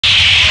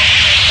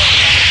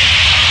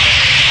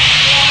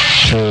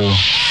2.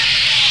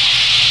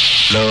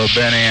 Lil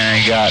Benny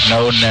ain't got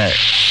no neck.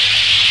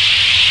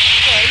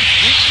 Oh, he's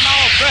reaching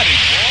already,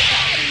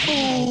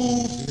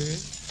 boy.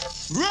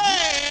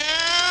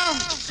 Ram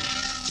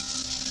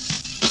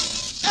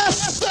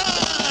Essence.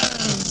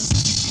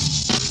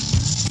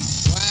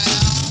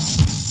 Wow.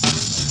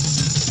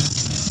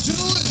 Do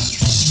it.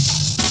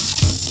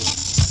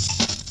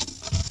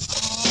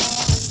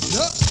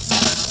 Yup.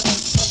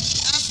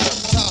 That's what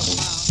I'm talking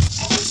about.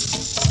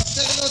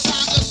 Take a little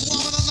time just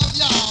warming up,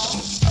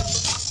 y'all.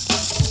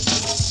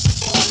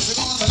 We're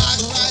gonna knock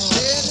it right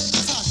dead in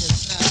the socket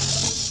now.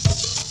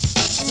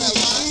 Say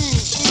what?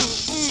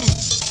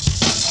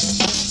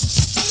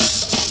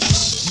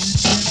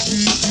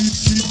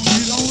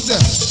 Get on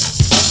down.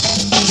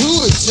 Do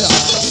it, y'all.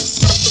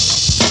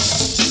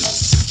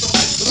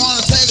 We're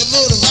gonna take a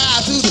little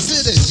ride through the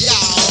city,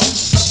 y'all.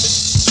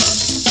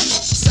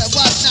 Say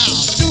what now?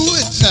 Do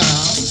it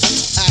now.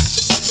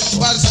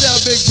 Why the step,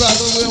 big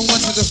brother? We don't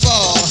want you to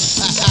fall.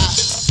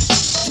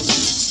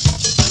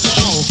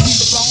 Oh,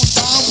 keep on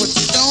doing what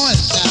you're doing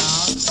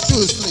now. Do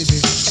it, sleepy.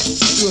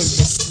 Do it,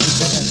 Miss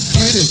Sleepy.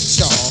 Get it,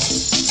 y'all.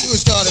 Do it,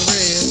 Shorty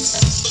Red.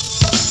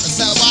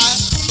 Say what?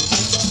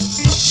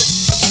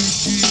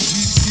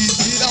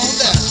 Get on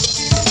down.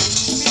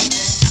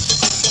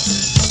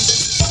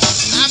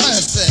 I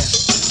must say,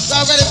 it's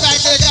already back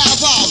there,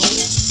 Godfather.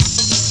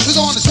 We're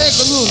going to take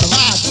a little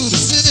ride through the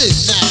city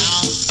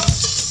now.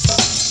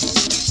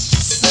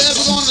 Said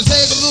we're going to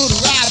take a little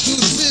ride through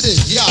the city,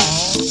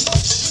 y'all.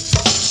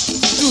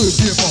 Do it,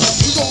 people.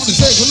 We're going to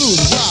take a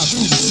little ride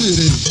through the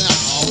city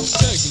now.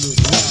 Take a little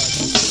ride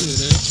through the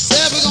city.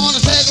 Said we're going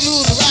to take a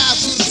little ride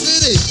through the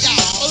city,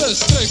 y'all.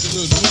 Let's take a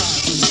little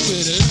ride through the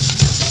city.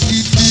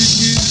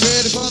 Get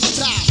ready for the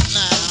top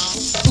now.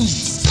 Ooh,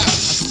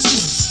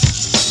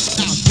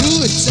 now do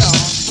it,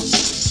 y'all.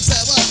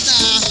 Say what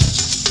now?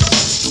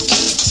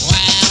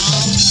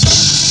 Wow.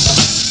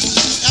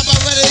 Y'all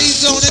ready to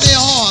eat on any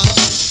horn?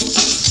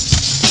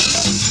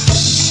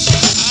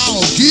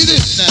 Oh, get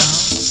it now.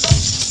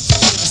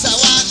 Say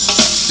what?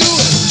 Do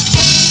it.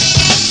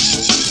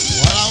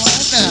 What I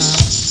want now.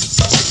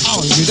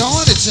 Oh, you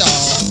doing it,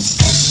 y'all.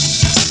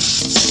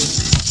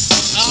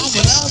 Oh,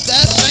 without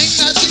that thing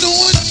that you're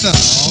doing now.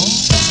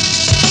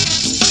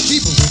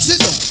 People will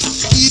sit on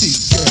eat it,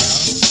 girl.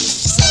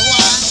 Say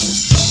what?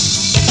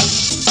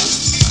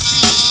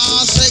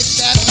 Oh, shake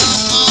that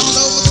thumb all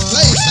over the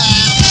place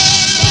now.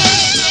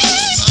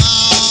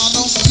 Oh,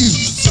 don't you.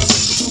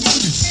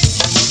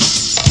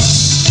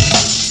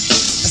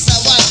 Say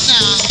what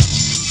now?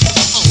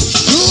 Oh,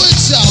 do it,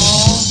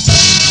 y'all.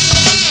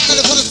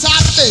 Ready for the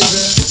top,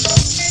 baby.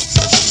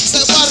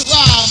 Say what,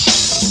 Rob?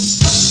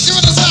 Give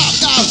it the top,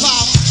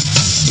 Godfather.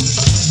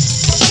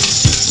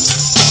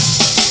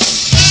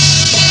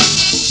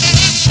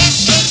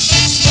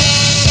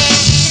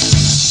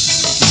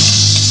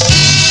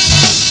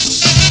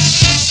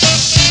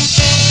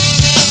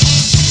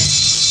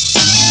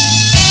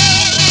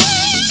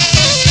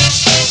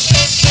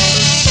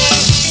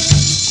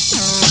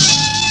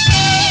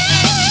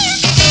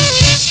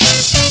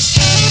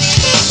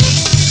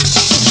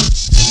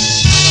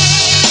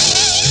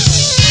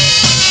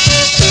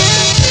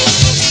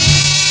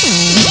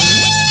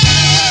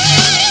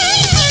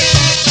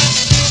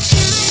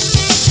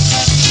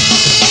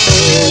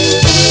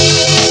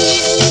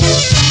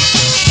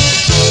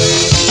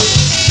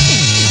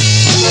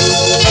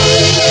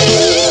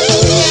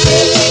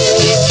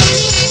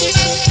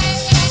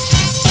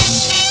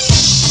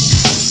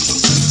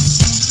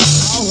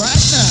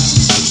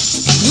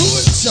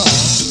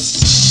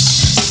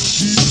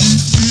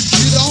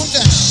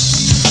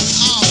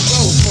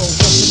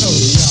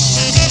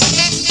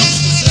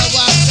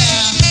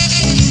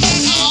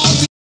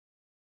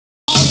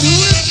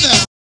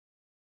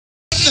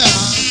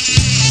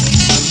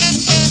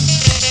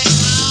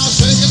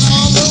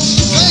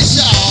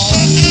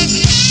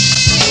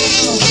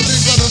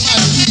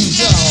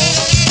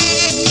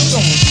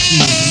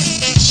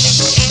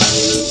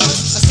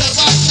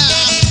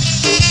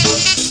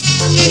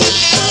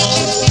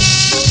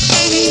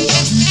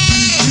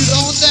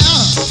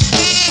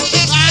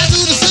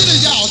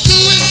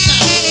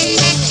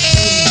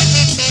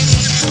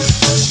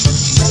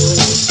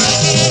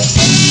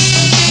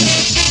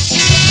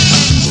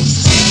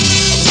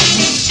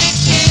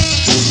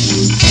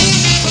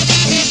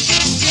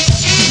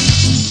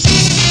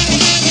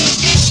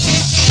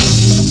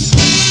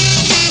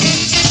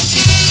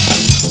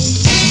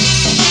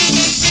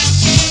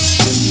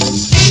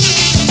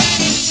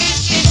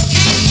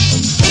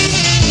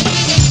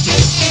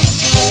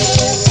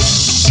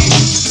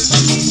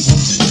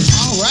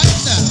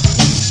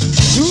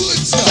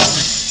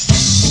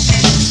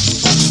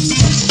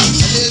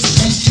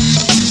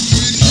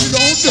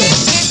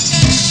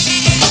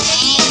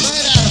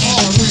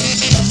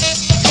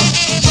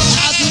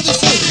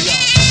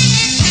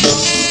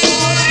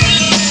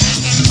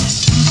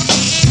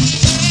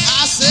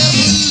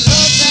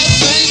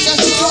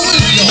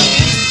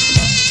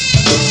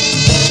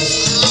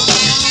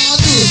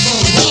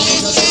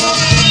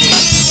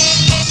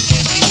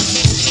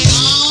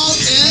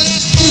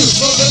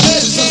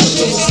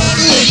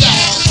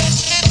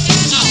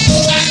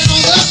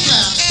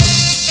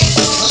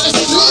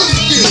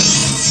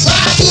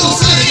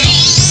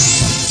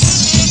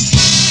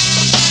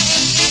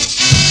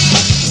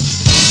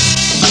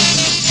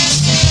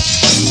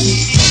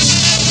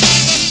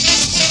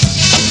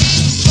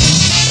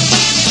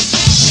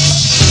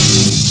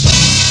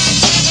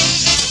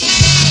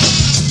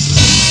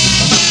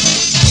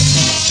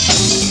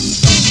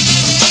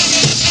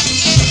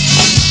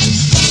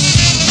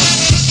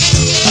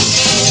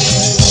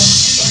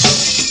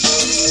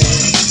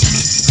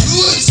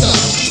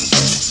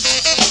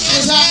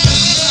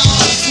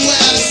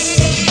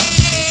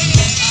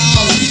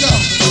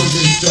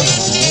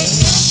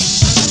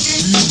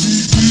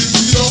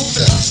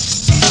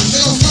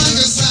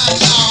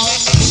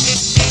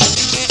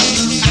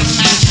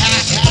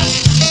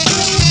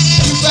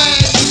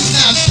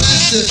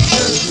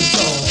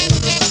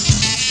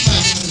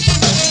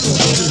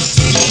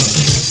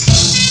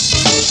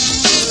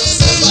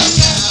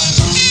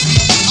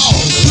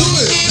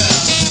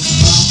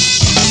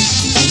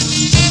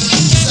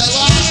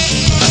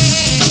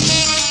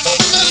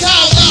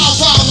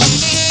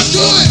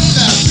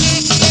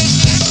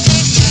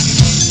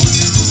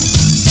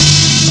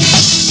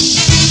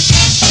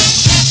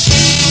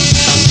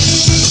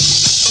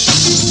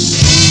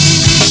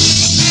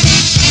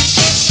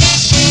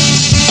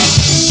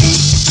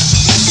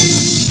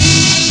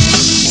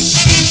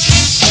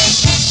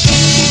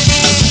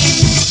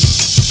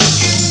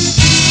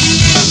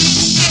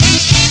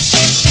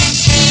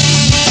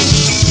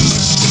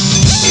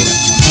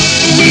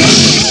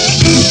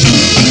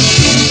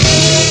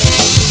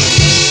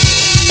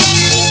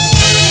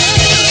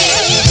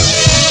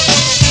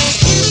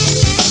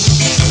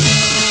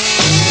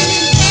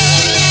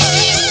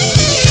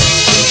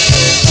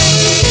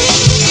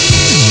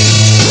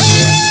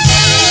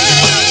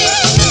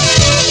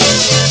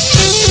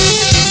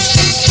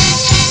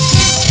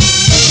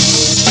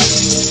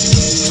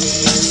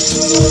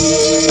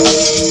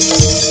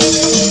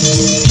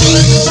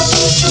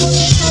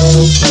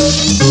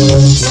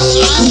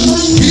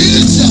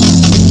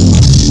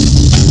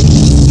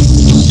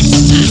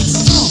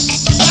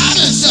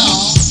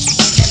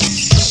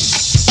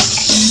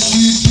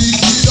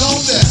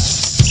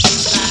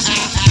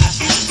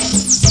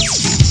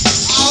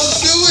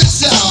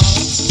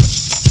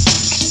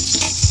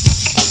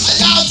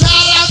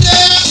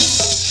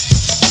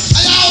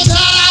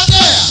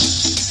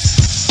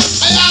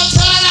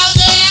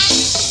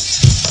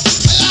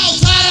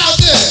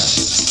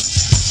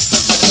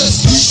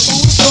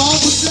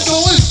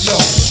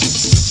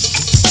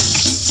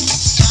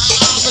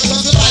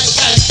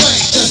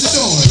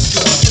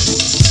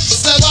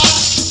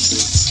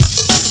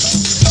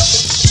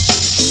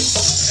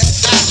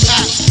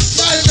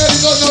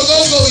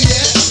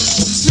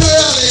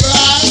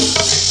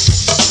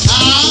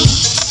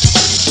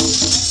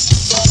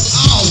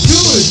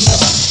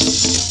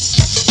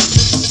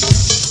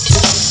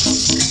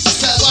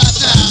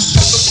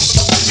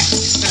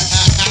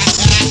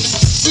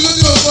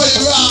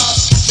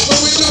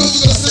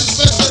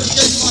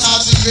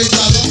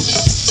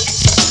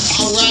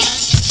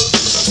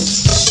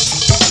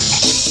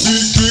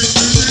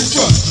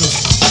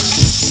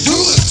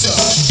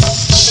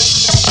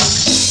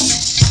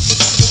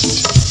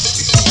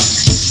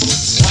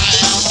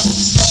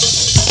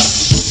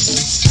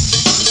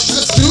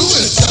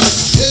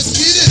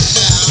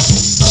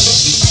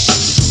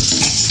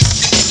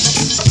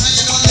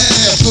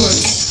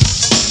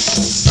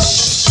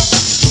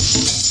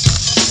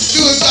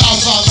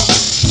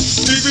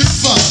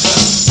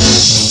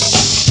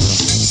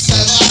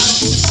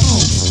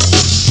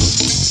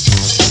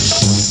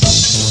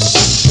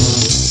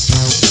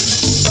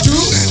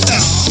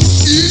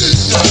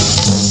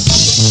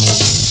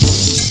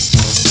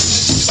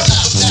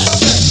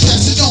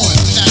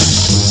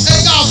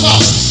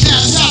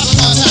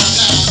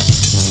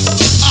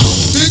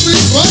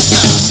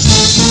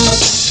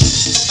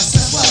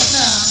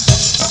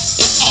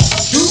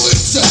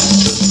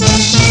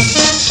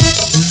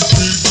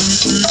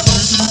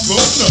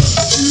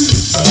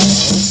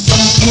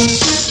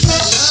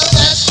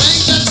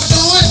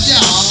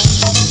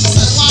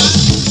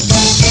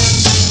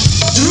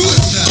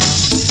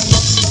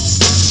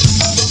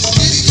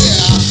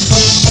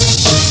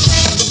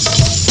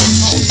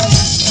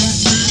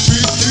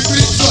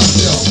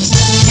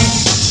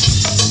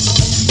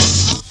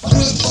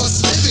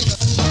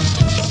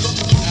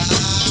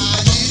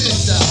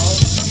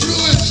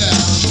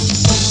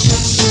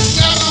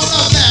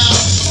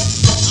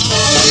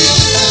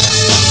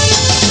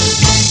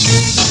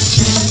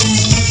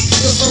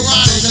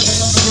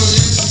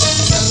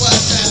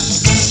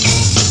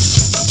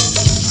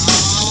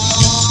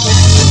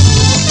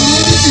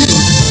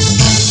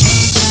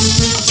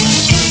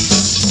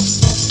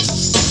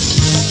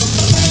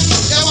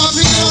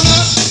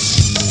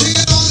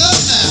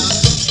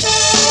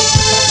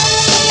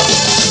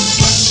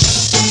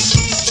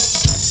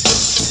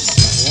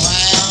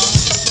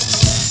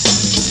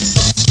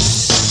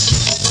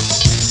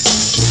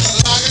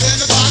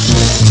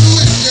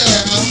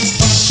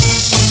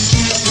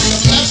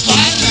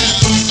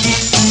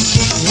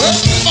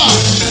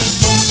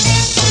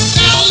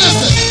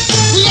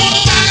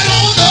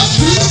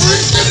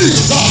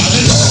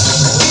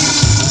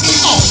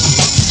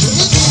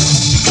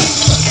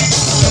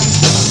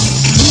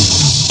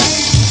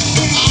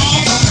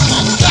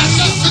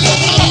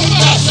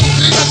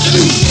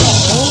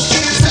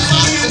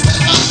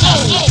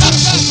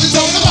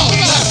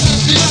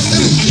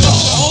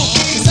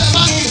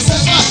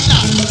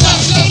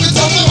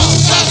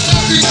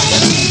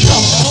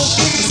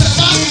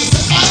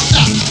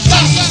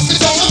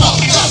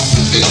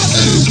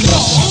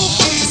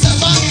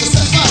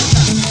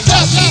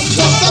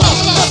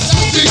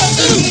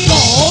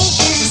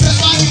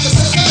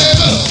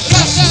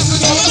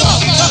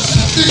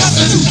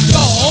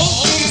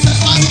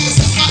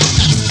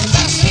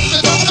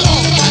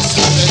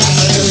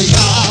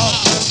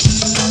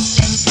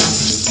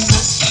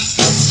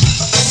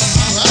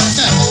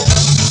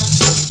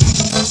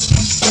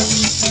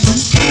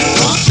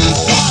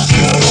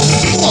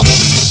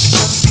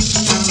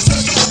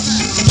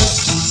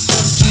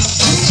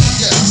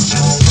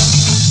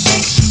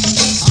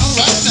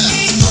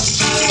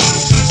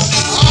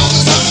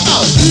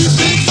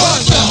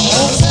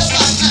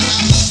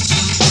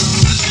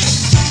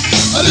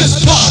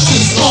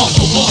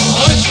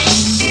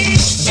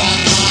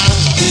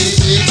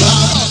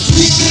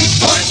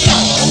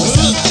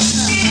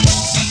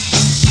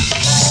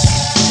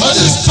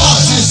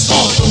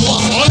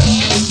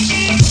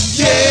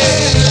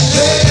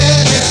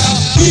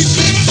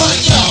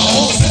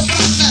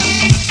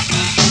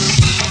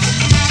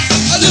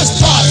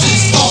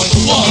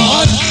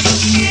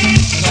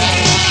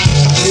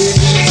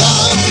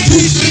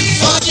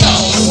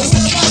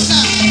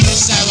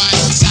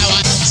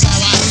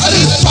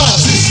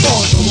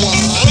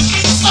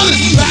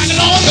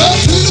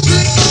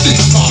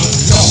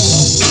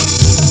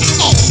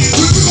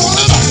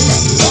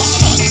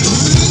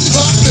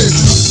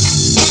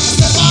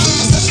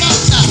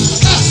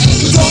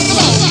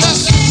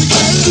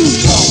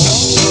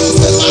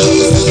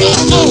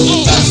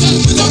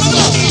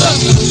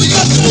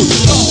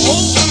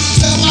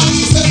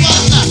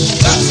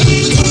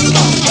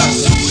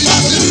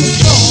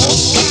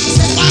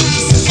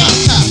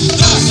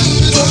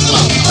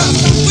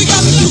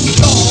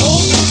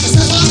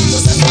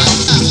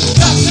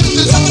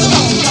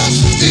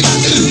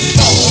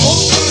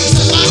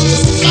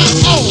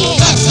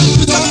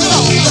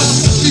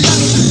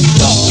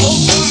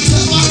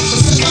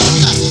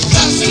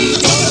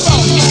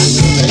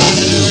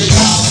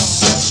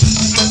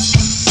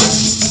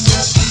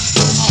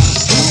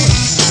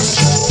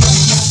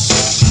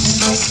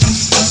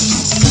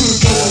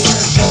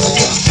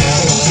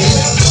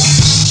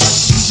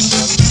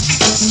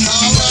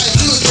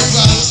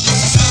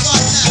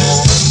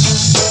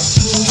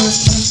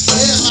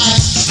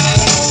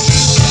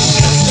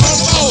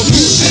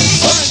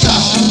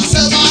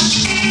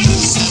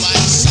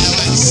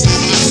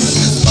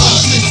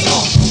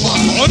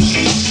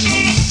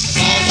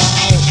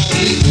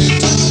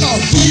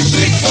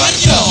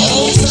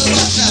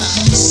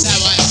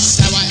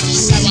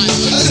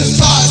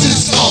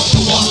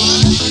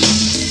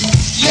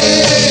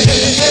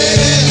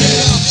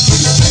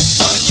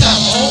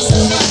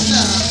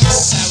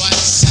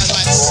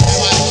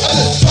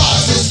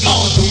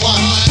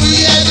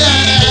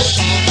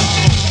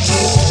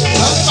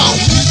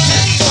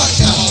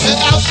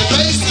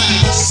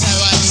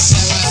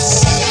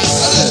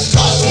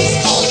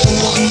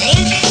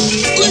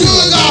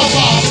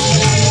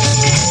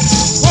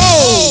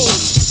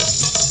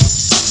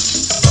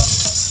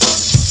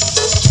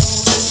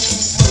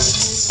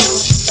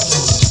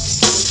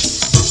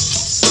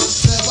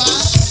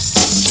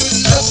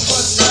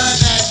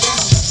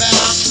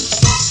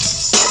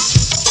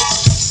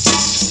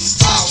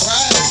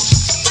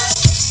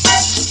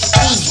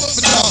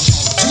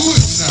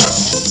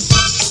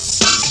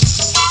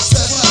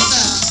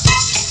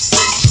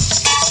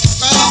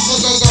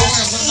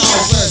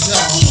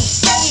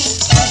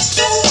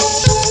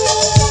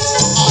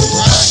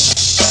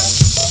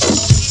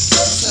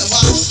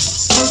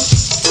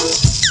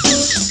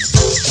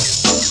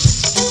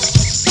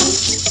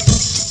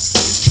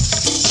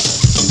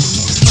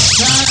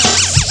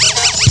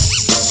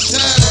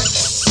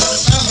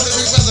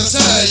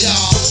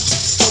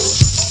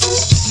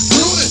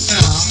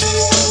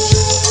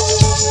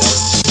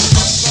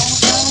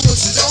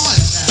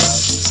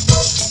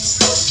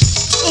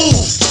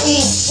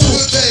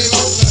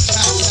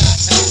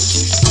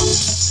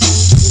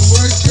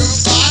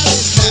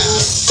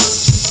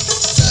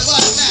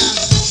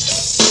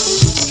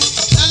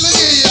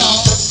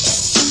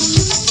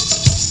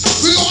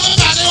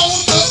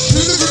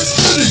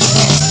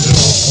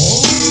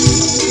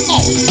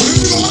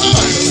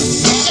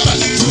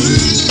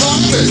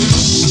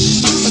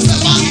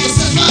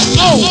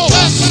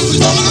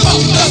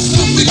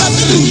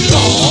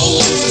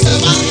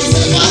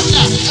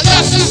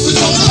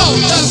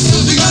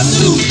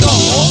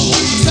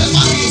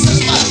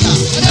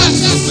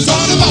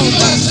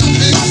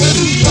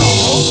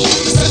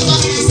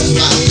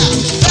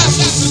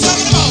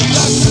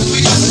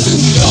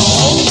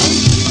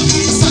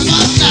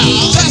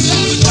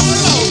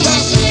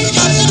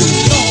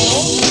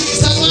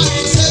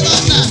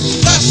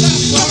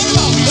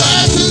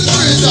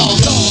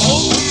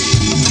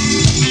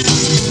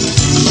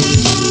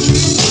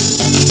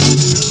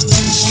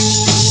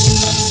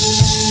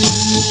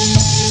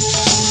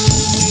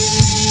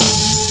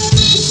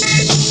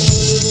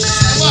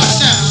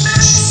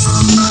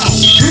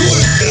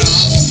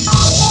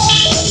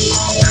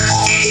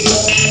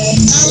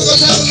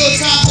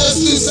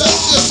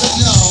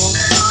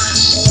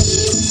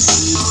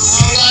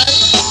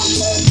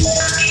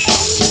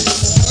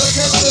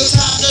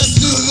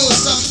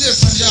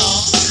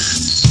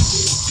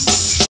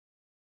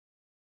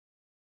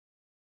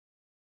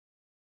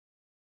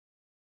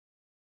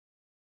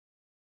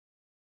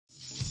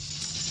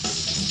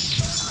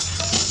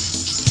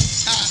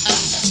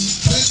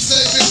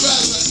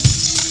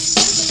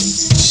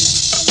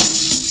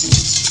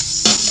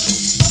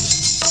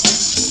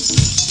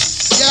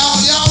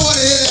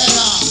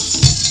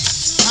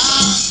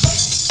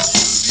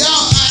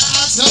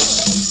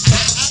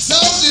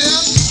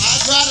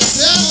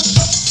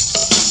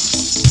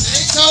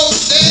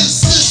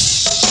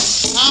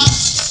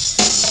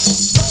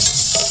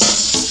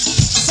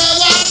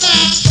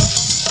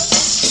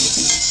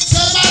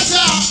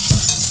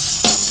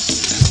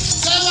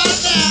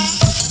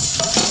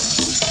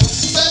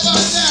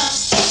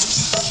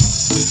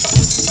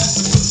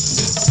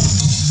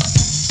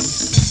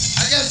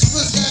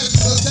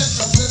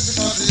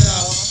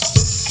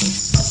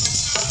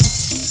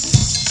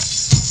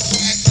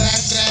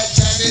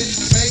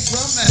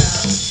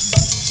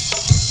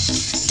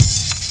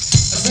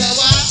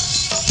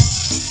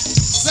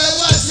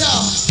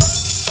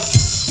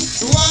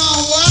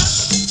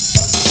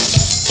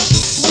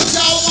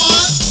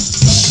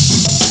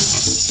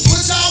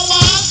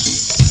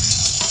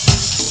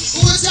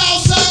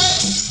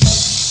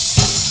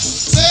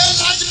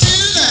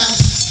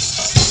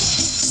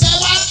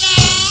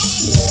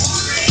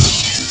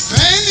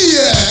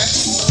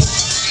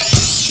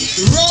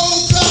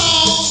 Roll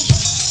call.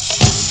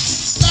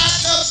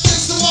 Back up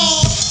against the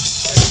wall.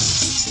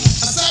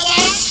 I say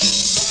what?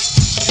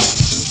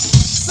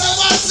 Say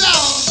what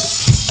y'all?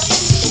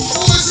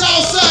 Who is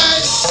y'all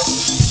say?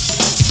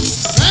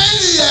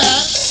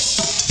 Maniac.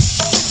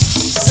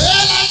 Say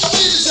it like you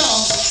mean it,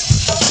 y'all.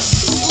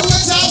 Who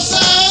is y'all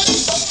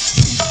say?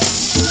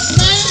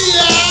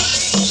 Maniac.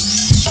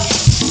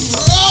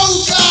 Roll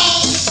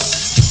call.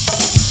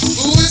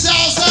 Who is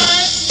y'all say?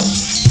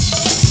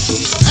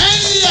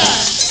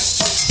 Maniac.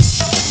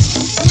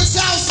 Who is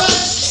y'all say?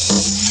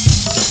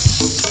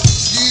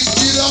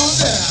 Get on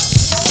down.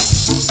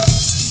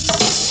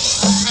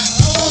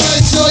 I want to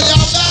make sure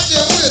y'all back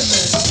there with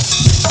me.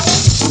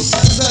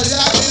 So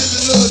y'all get in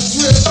a little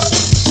trip.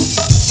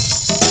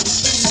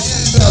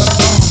 End up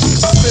on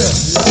the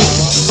fifth,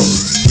 y'all.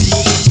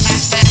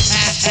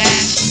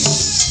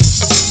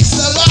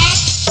 So what?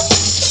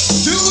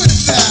 Do it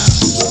now.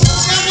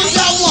 Now what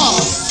y'all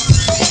want?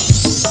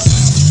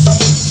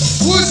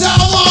 What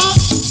y'all want?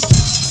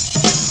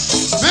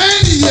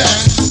 Maniac.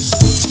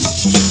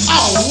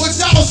 Oh, what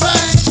y'all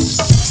say?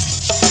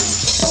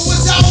 What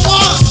y'all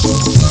want?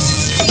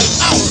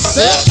 I was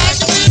set like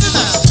a man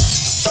tonight.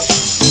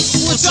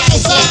 What y'all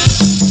say?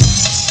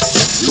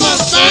 You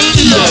want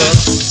maniac?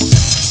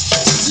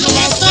 You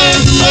want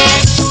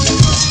maniac?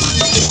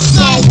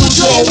 Now what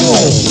y'all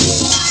want?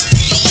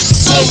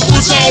 Say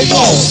what y'all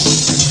want.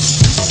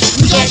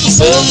 You got to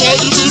say it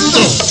like you do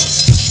now.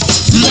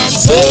 You got to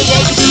say it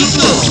like you do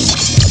now.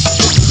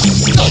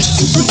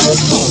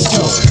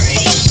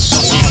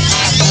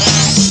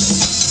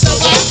 So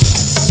what?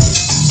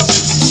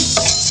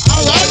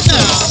 All right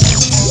now.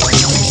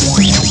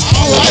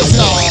 All right,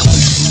 y'all.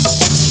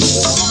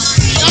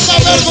 Y'all not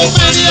ready for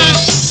Maniac?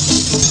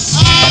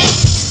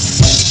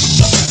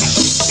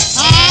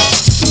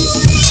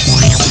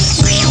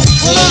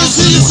 Well, let me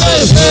see you say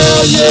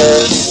hell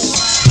yeah.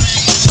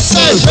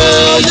 Say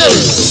hell yeah.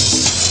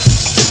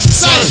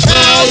 Say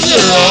hell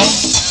yeah.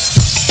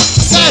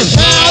 Say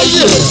hell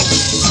yeah.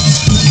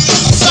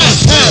 Say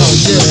hell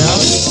yeah.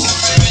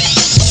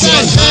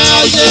 Say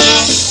hell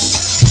yeah.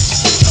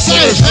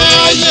 Say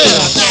hell yeah.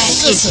 Now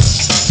listen.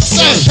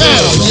 Say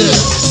hell yeah.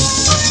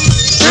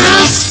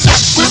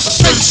 That which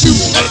makes you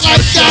act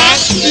like that.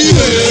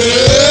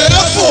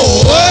 Yeah,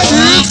 boy.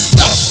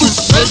 That which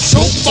makes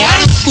your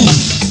body move.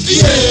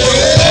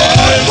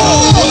 Yeah,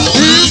 boy.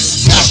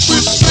 That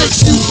which makes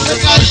you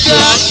act like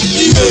that.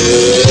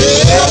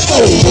 Yeah,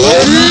 boy.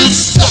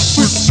 That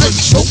which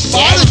makes your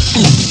body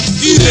move.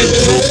 Yeah,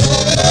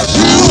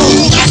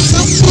 you got to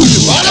move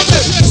your body,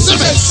 baby. So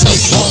make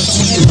sense want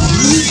to do.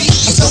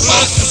 So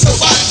what? So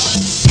what?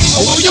 I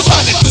want your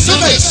body to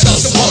make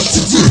sense want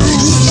to do.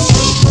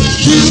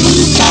 You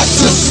got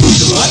to move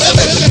your body,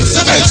 baby.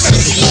 So make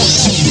sense want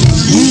to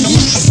do.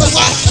 So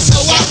what? So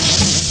what?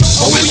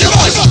 I want your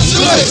body to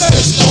make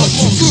sense want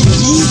to do.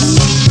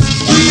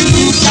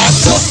 You got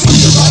to move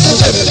your body,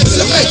 baby.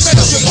 So make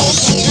sense want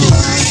to do.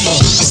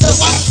 So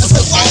what?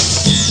 So what?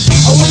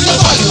 I want your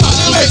body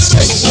to make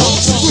sense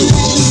want to do.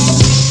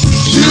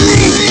 You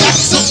got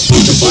to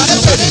move your body,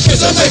 baby.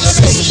 So make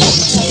sense want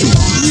to do.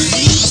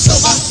 So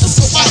what?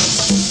 So what?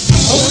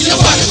 I want your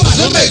body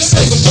to make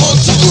sense want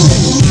to do.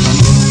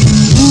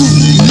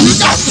 You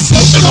got to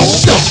flip it on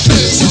down,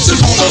 switch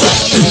it on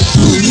around.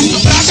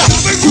 I got to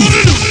make what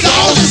it do.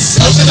 Down,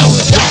 flip it on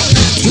down,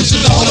 switch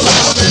it on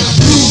around.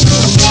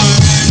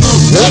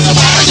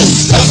 Everybody,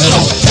 flip it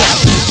on down,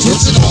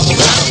 switch it on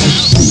around.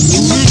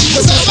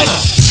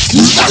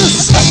 You got to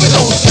flip it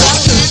on down,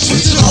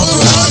 switch it on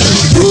around.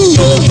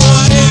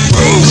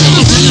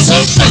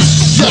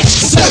 Yeah,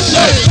 say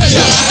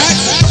yeah.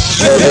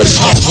 It's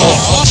hot,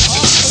 hot.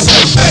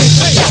 Say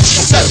yeah,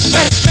 say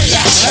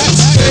yeah.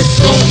 Take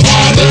your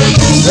body,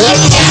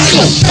 everybody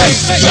go say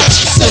yeah,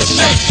 say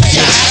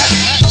yeah.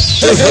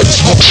 It's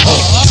hot,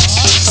 hot.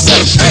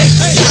 Say yeah,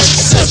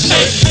 say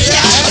yeah.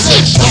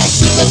 Say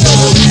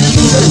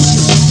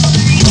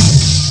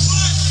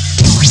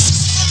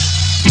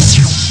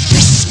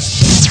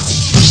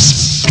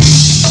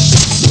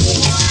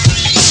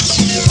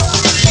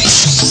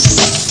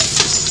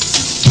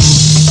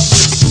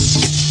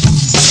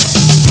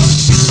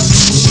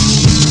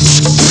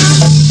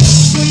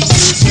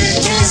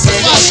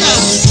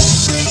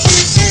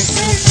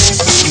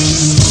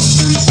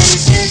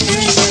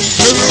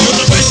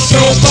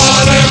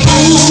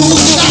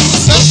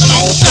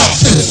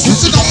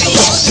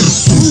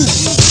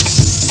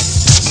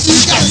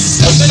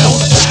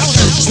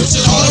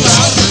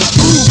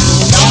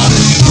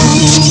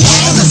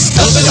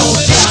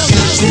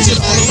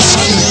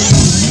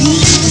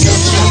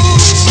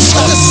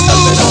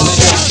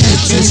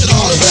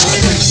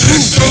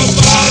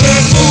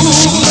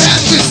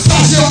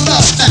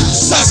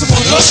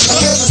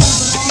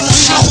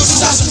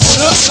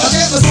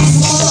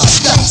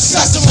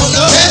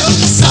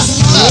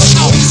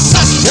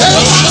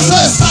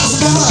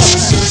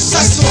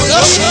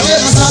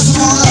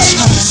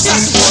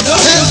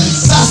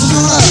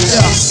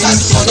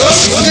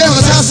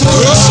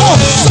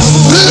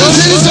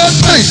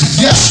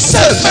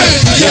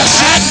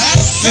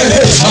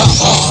Yeah.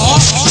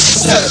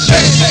 Said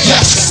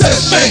maniac, said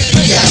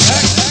maniac.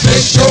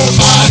 Make your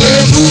body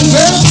move,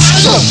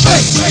 everybody go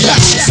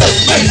maniac, said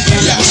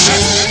maniac.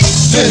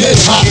 Said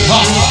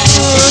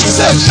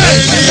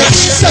maniac,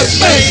 said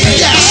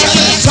maniac.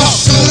 Talk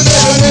to the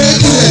devil when you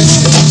do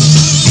it.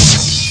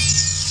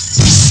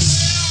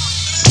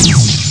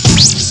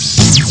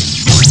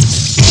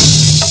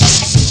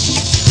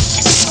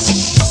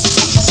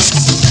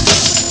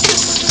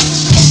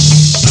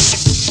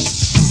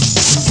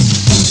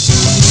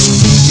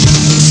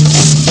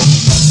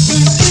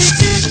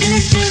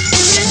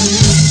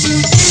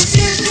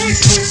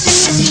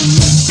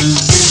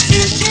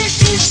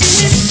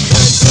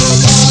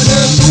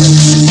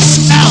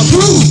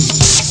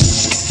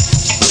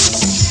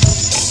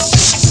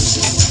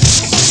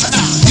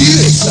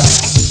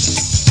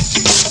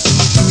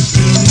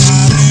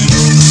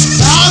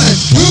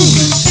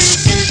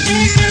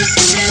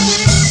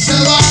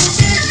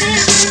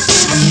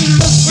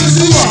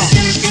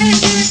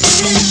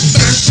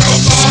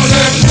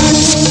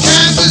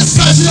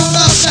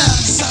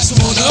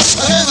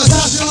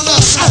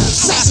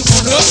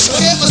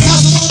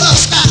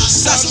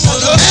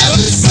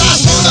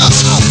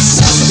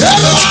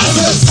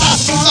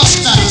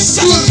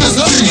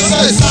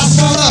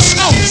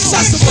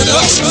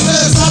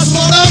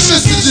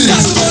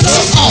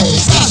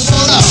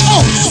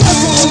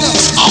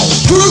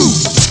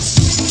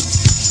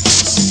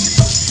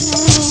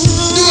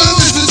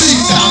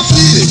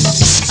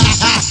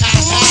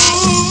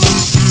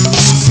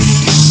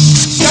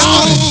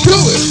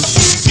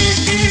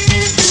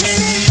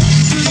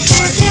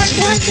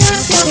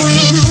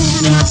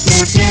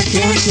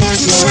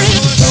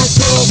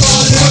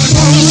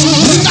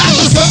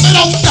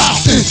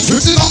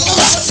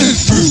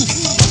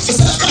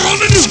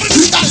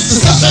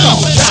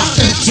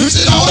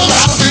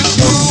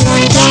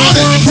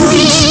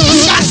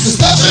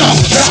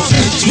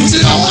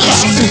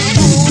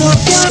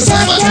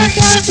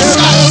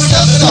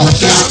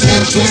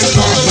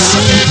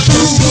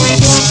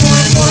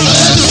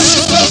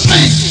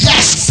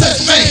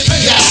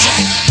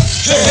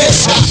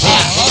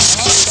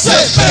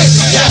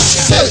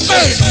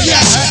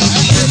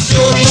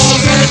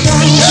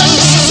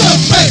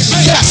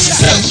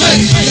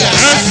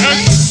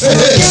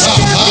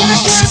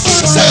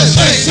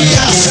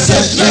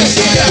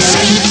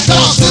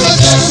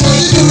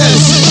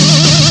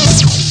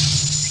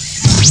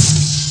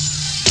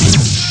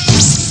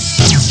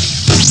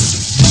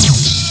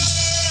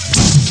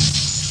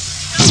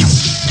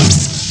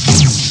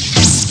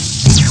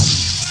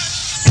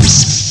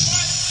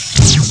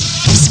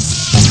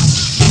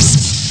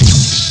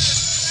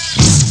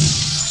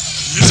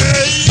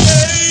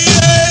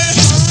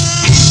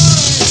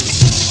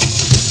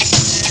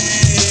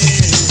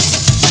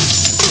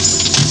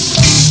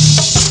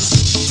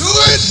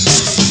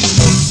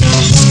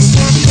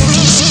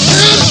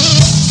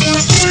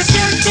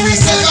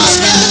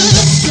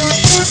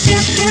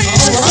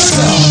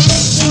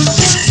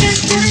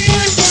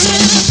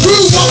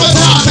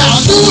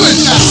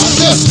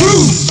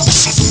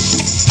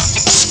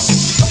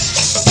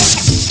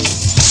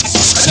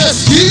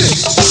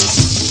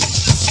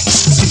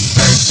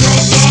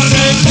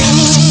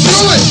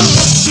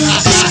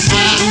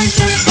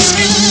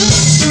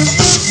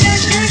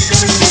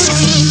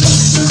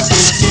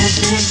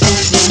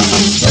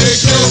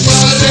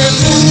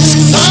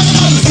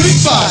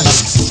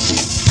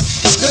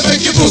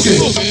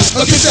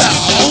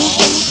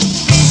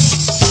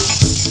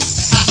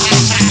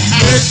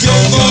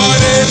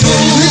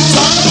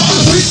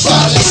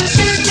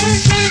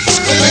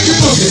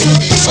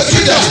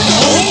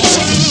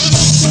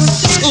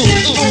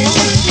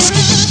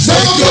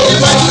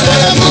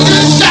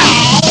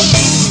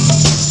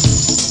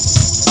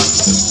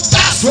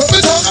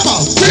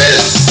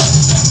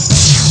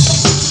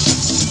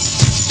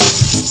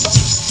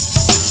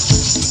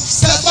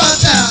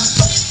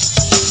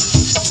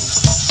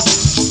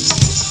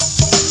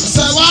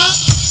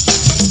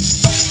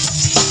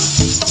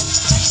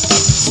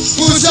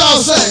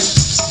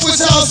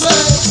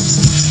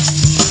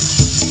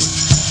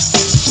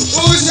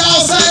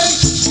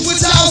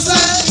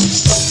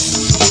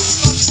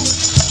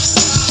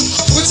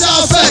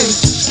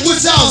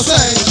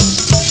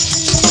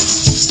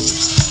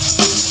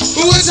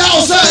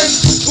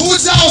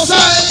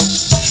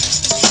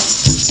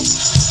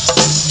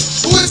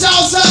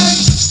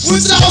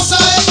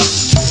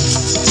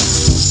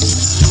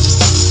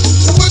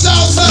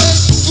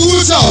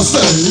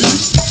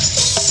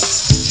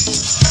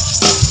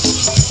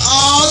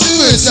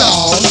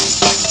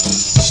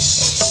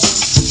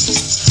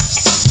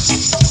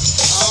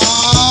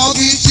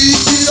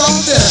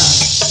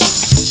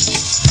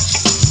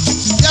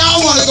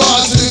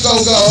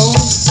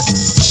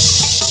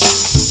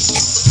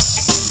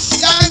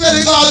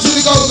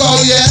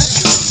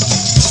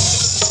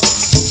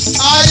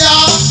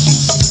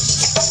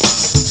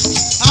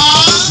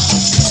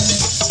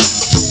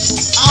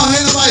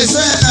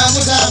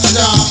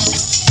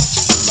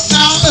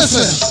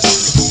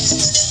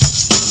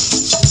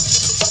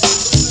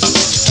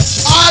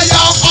 Are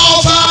y'all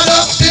all fired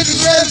up and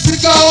ready to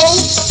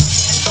go?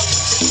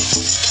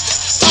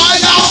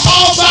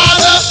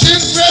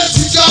 getting ready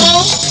to go?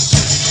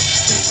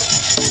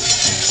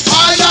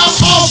 Are y'all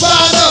all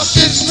fired up,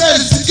 getting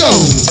ready to go?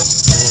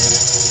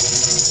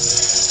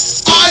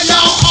 Are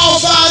y'all all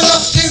fired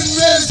up, getting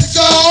ready to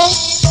go?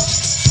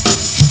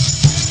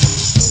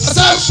 I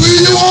said, where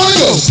you wanna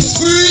go?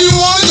 Where you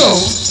wanna go?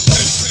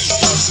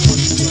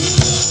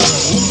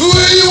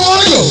 Where you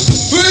wanna go?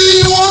 Where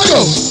you wanna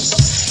go?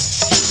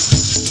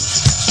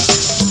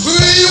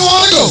 Where you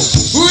wanna go?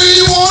 Where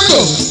you wanna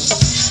go?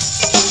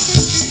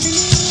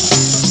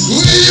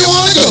 Where you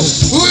wanna go?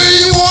 Where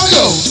you wanna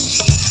go?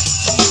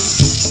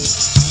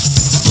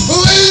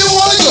 Where you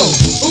wanna go?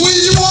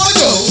 Where you wanna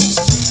go?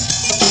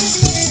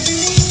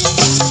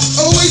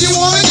 Where you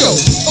wanna go?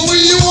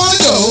 Where you wanna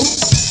go?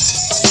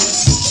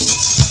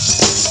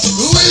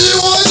 Where you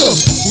wanna go?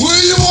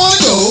 Where you wanna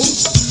go?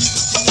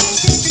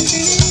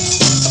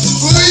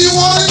 Where you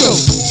wanna go?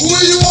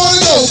 Where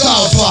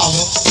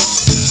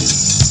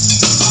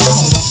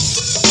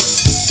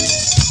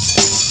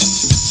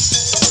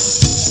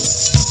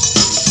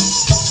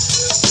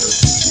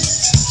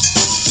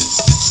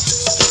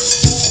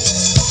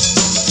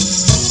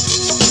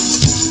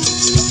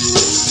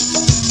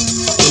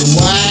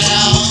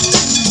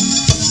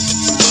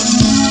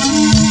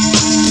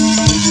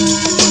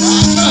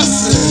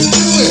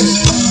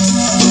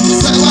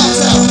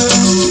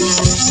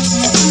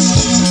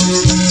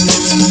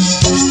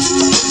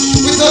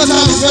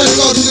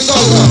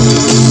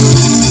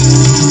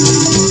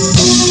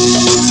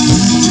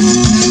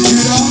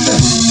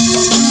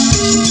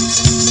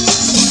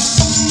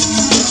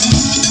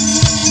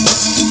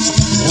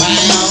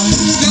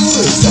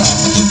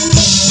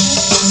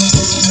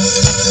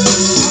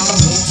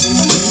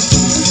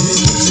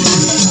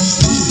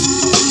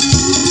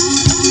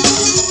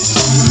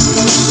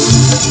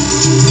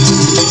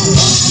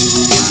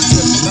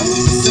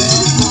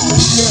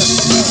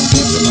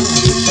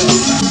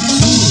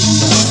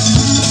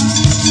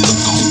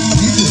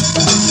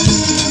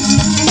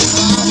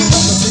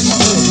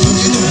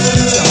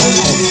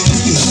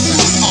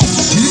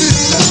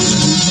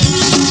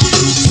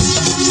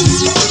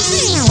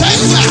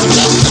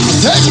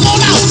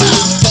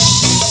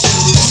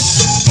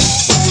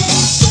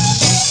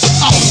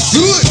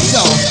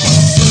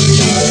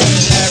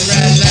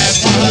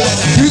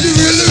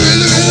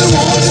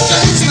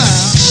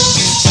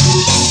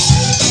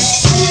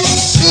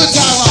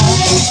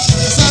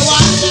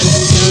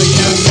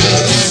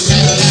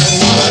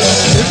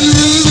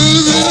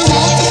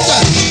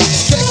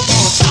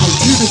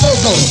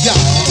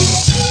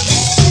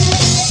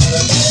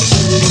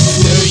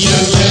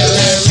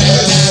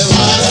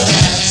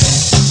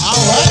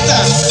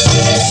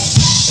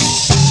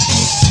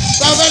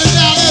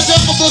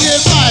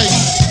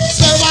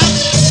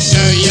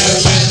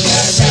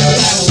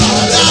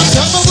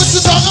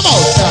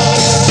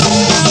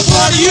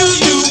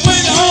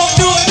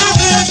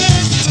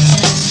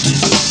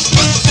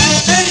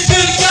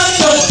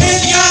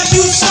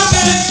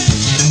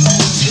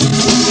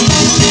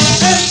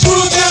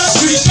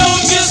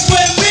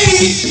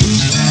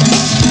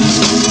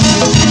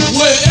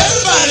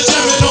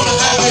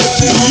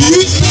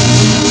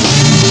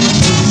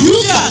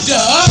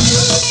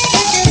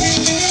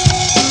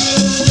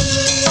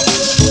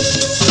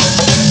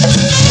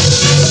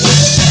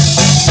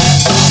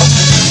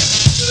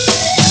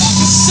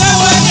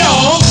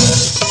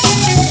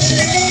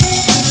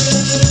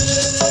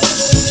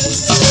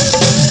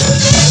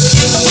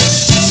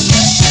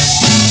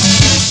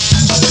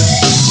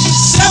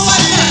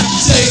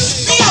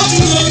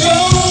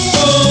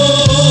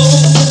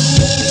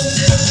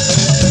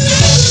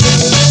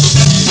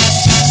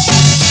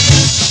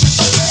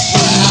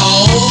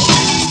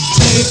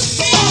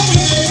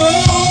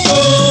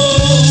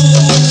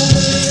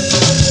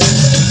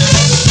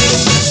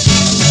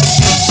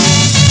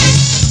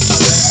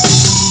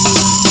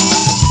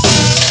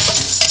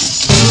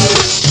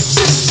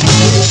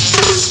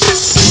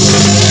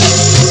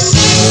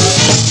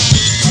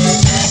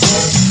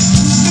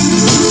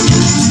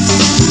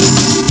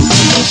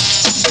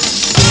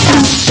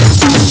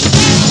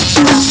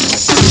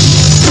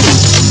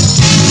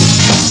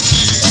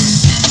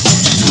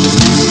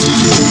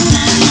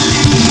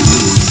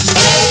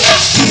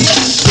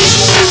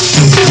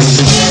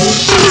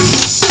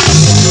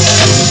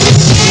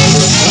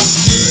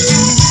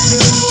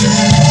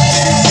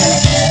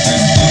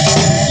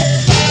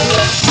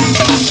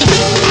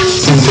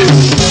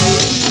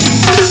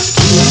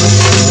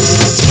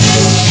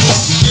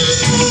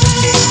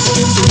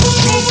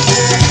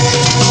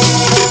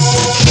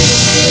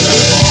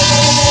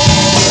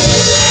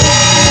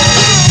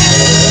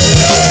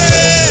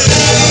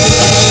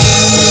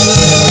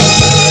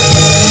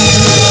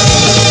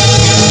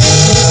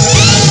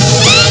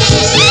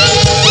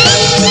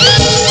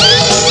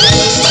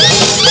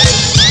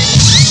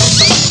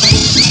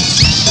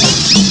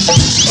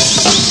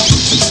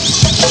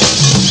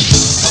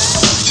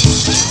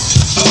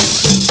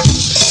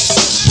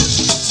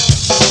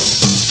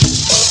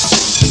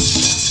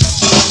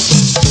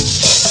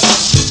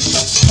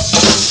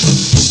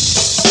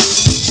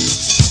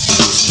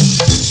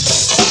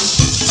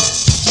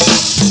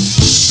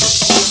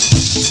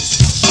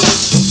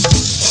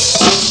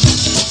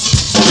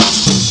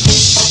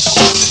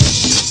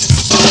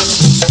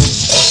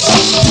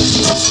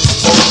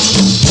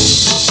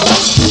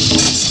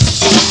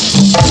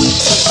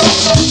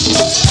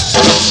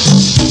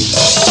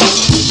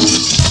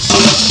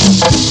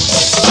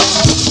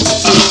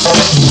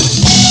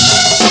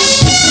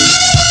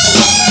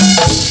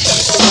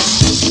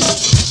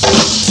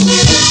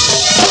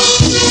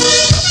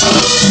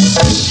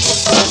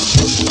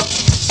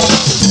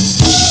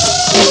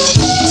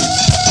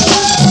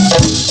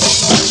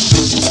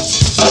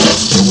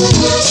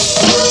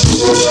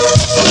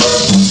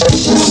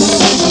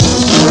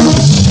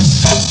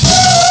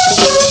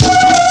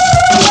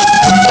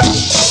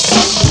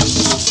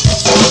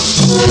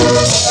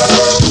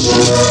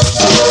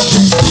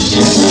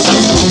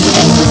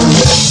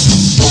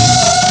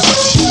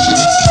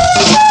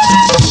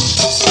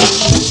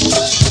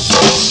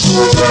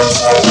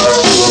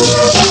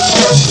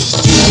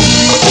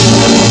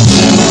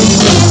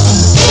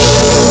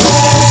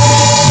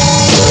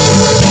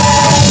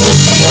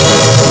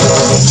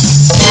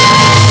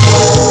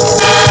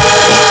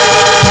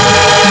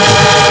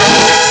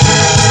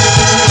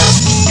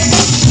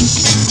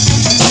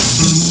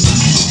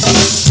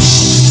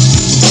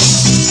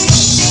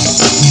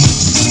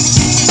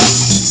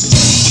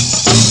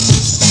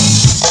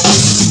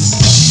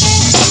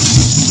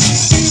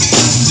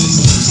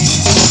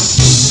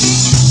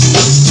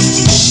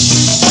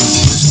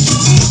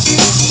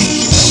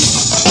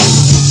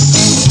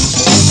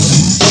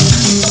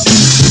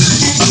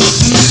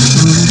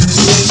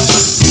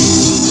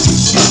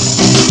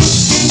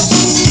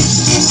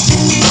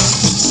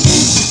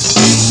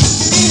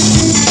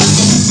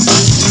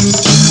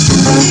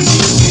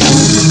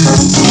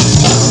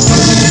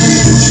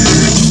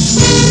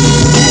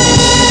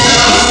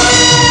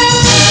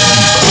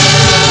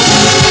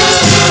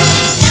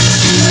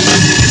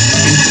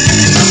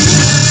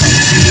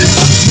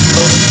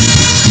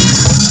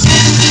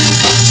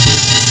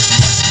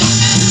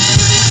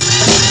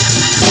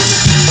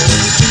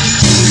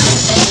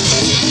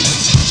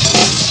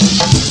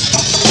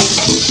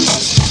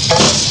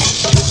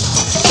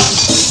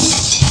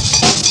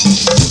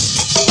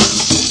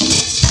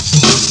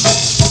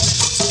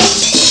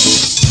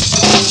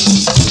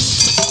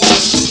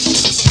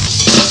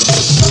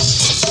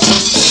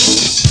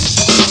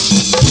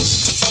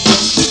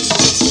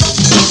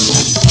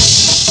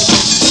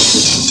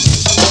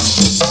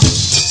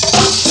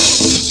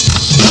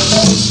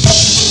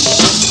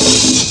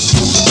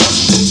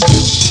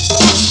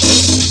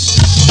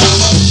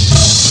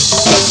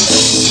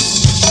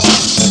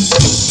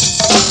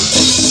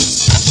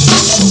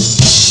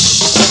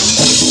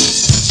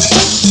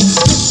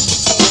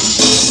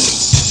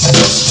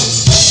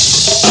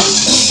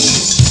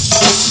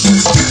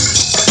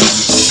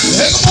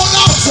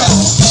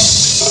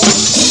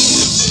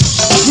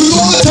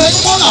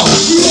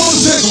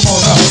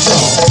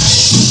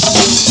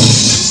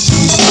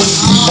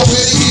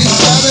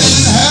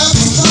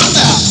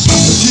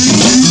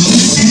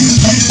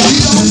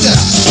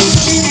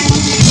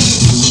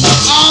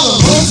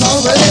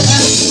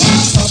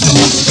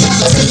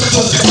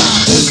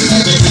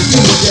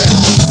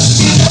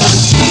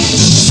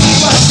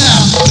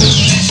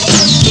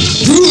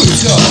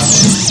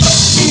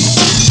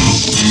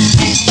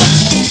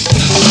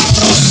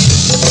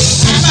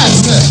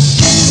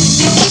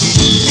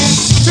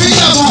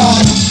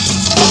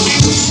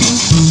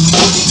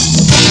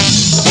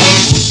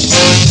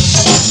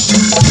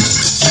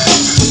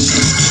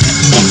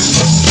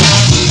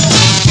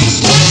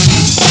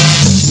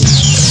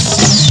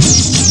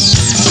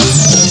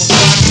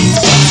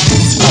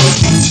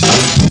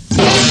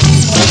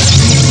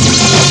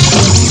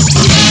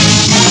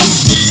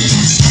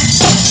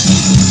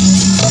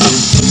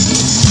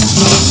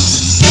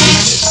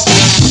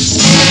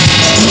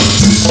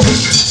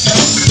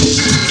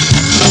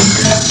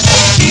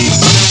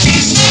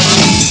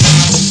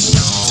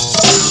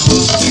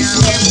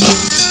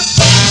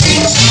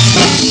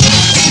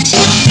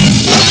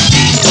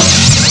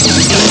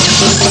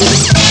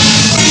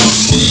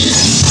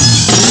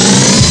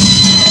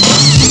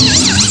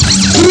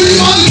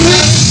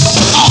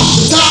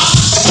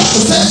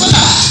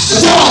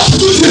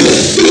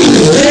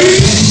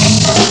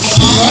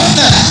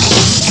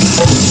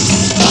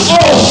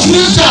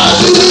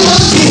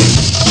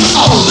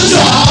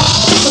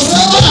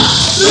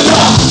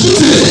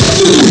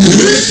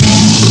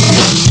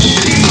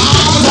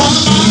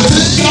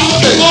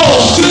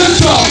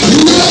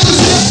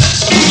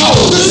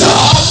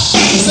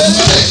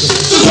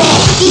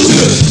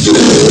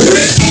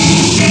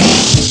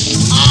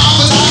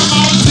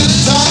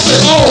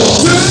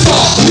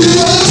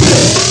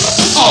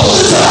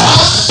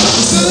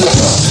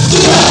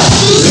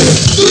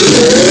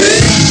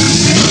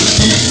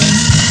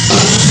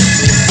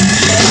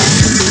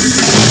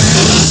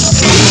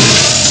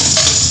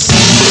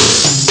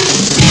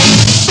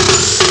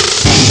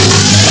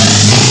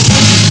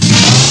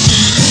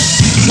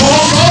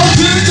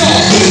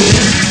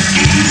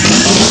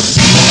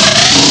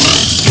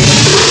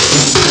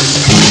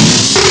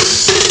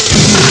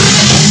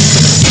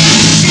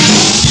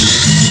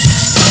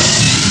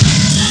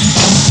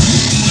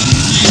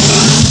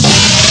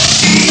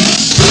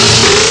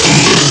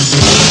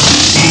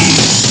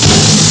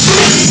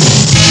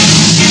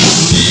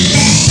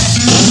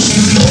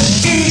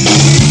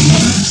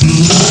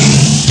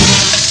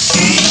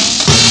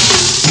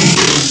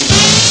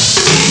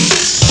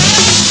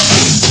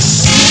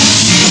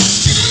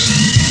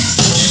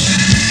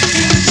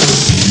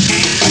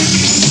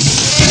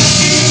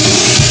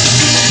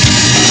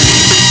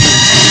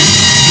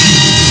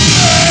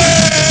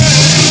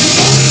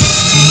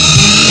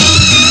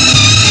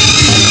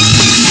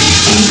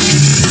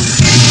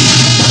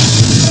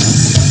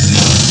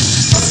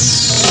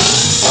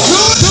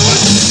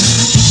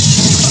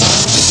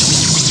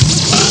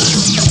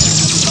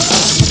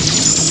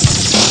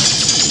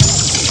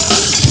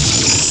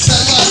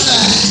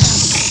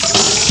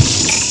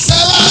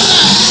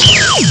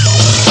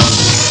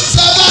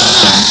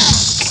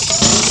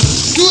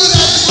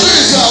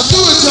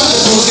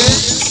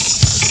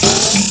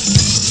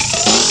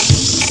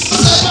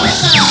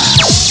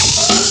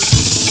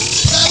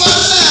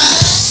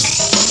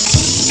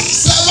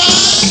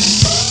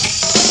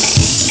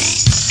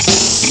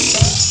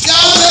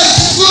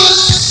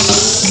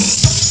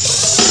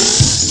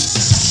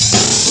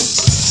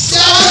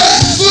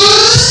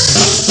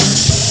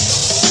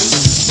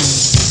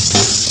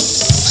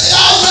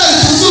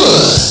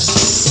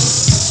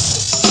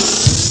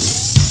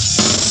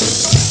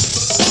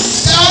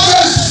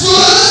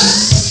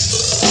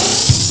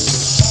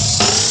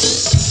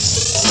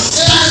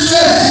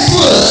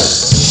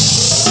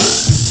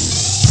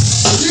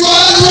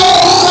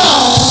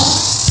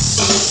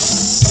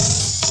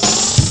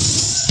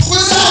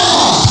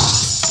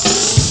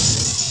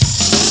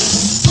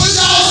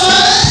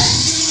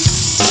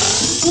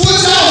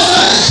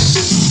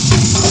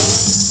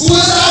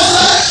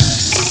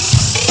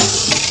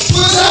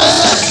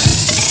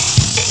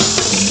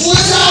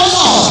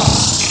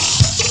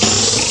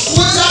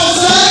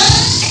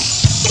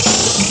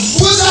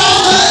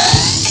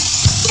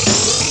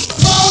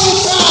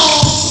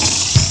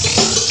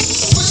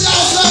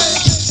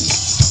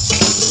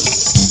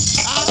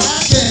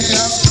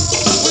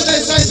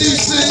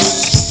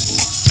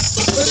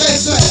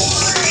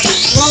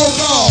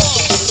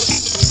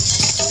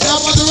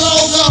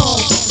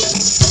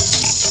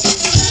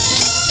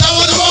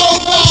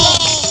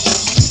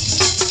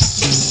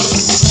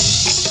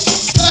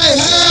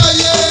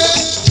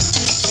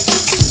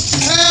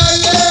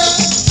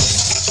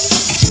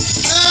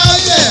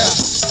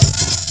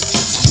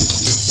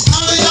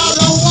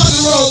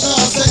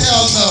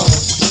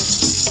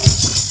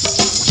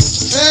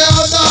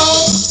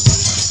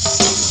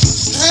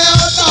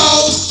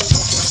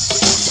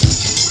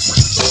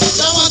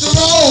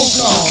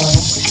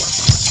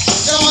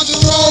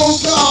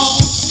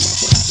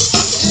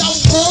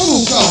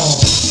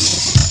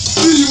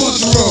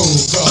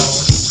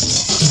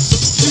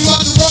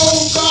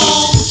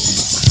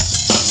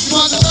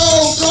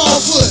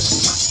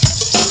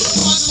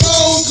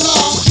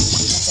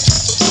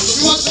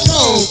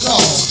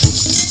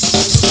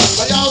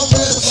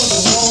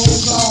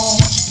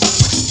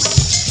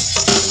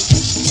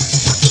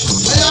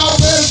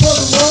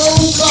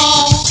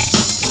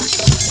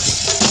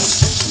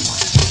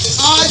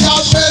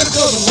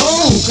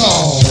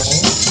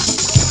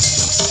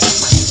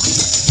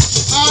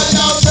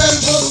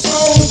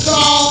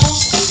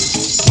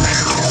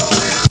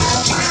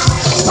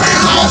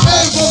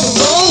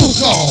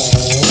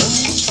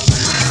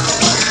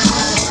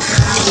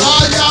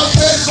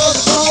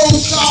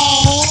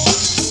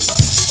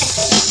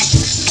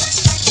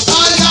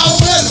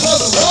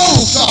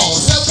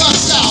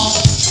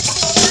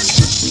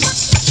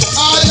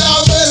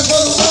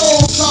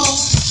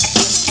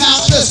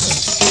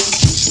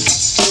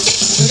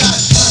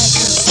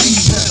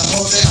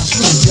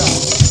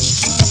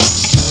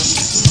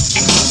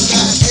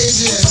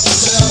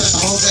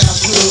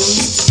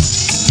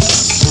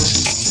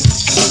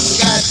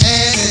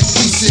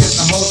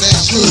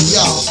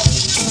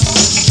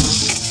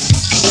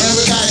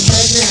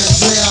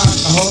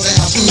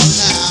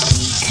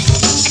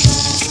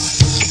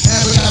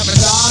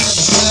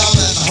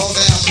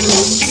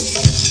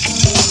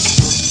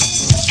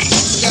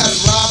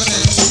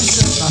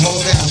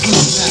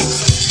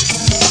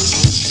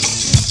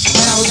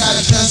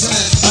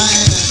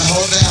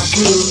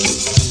crew.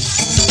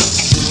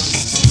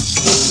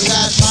 We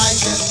got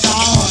Mike and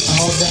Don and the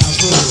whole damn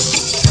crew.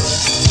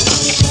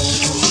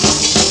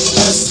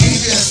 Let's keep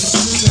it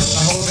and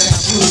the whole damn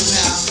crew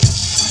now.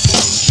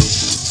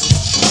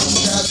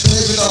 We got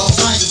David on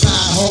Frankenstein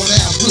and the whole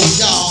damn crew,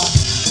 y'all.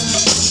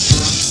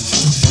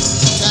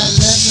 Got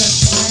Lennon,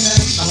 Trina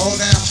and the whole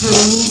damn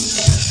crew.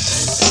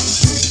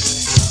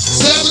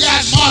 Then we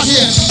got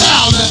Marty and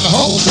Down in the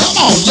hole. Come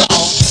on,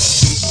 y'all.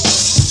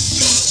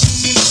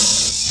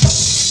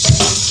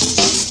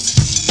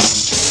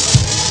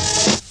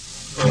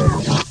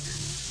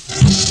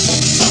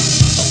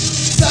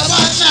 Step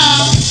right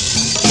now.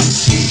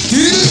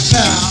 Get it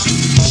now.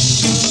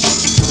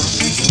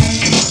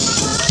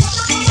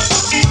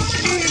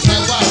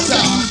 Step right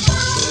down.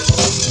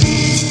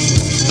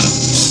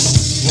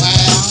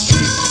 Wow.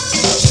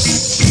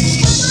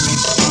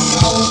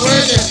 I was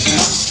working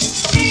now.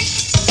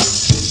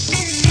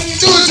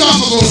 Do it,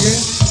 Jungle Boogie.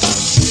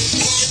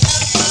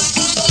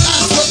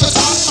 That's what we're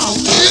talking about.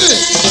 Get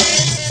it.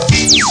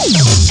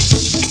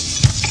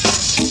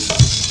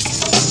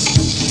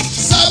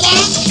 Say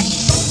what?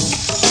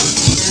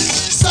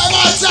 Say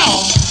what,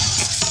 y'all?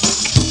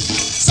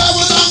 Say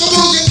what, Jungle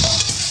Boogie?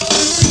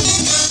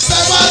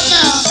 Say what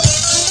now?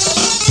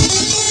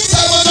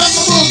 Say what,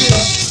 Jungle Boogie?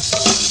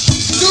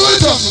 Do it,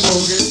 Jungle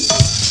Boogie.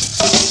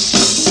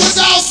 What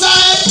y'all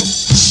say?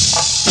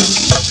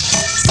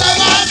 Say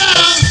what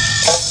now?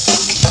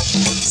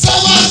 Say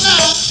what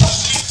now?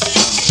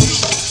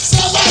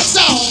 Say what,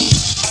 y'all?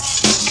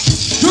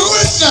 Do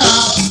it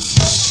now.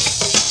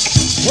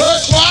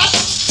 Work what?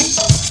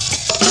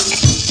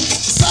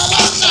 Say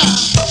what now?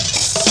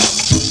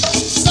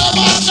 Say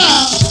what now?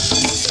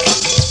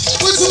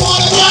 What you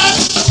wanna work?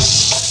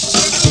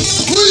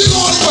 Who you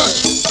gonna work?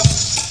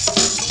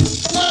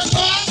 Work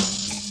what?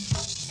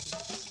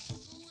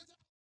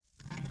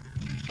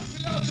 We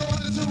love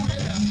joining the two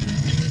here.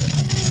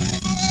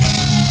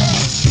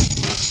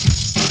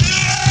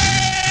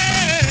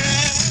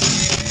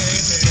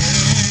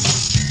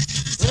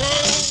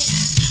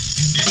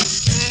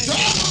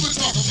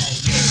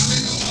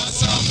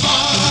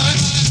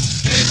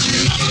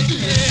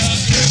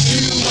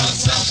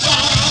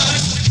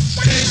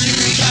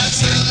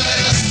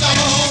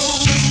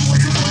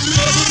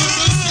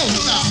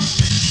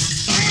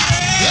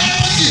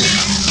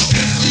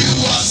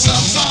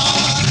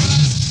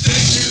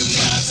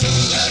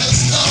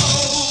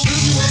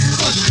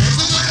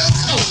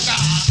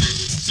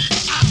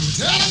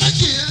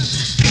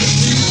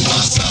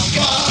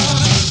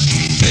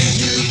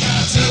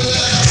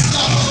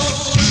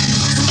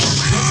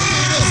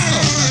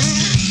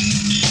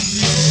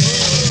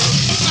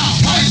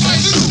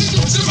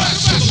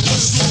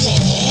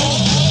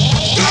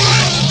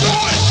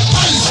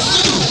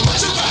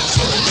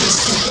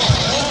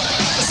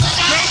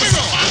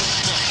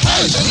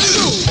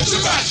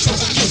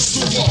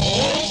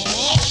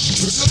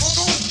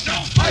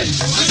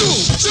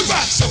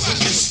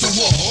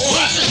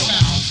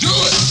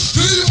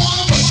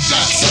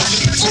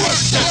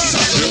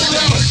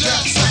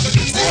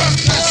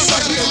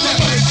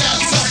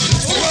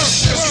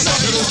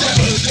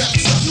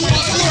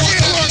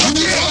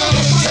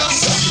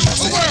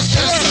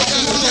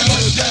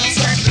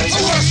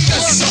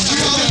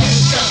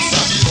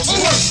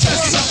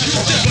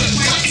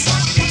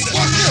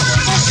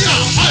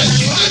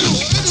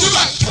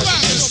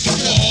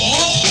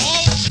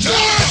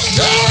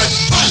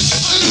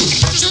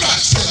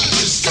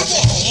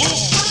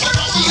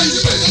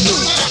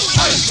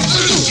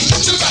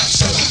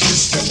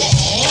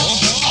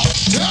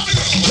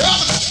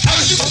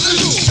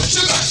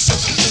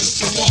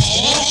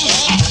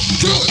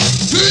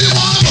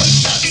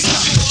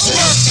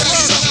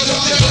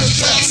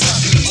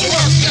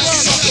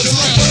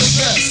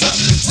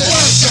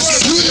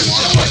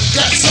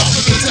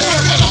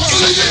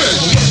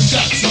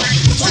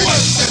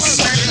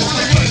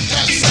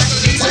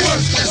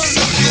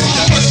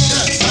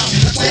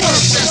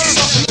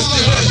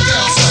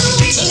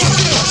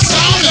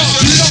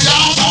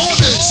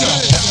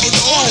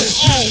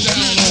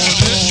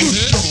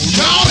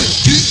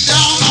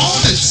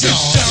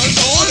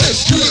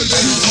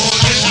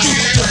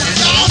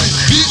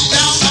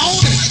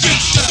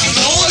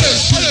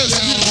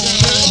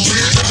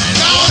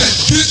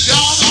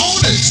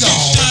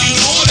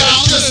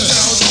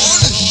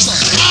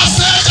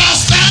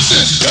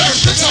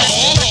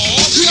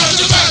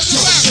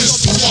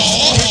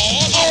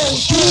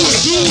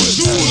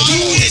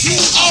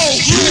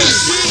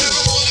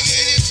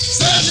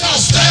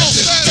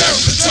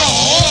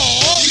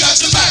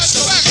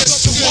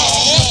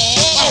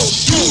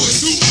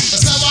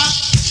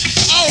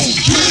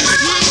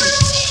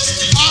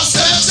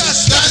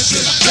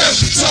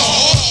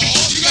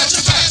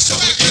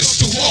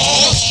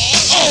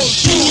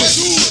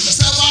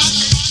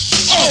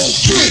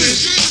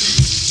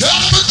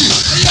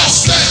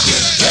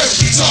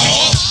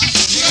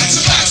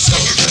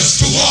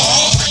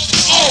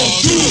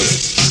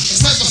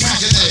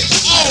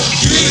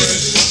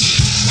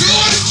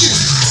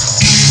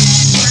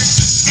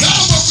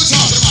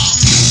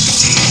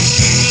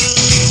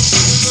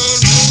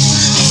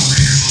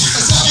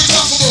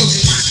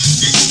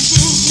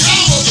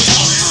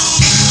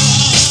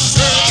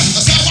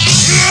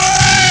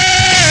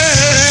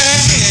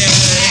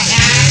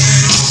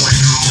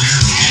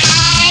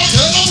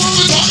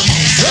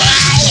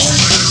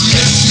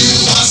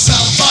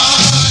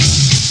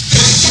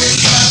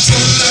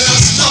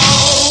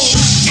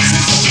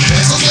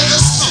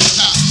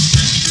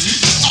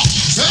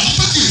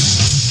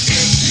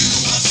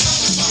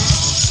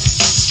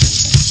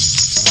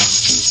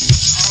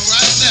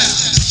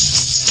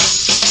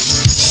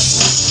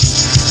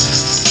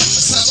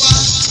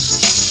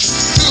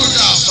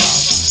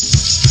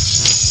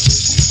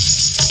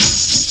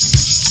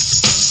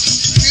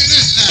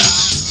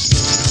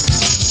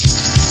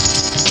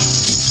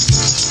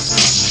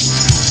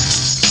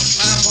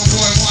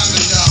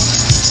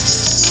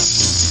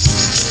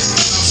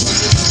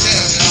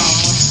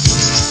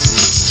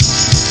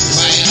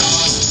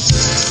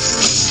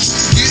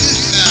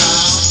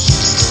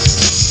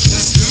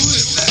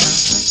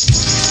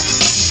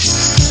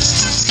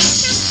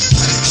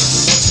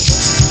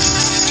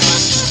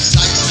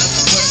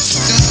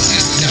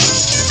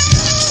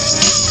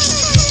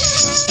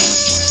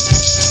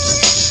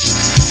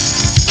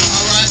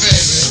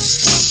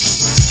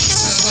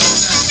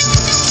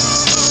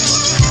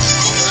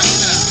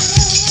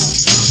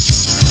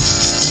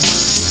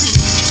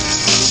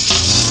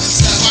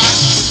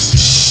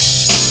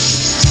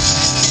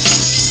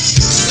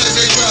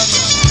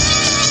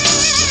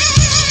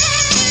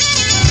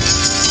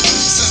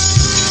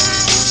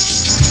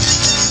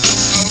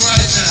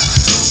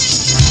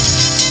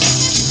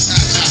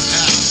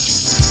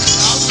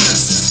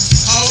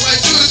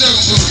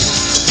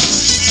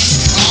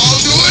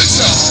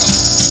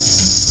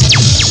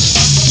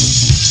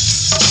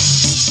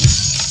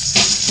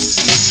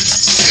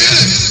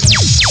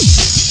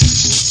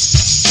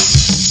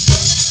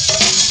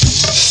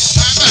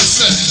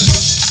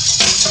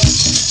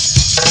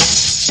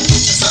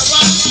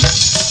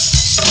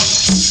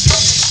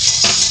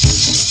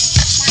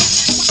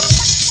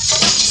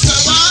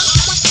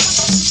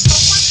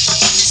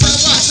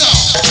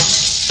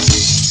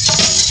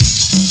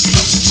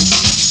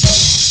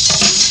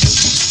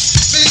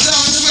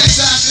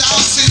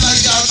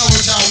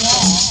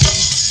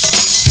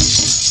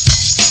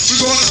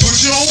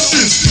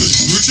 display.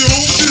 Put you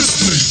on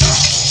display now.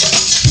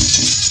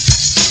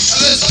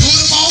 Let's put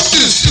them on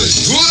display.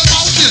 Put them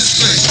on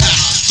display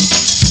now.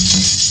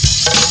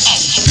 Oh,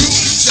 do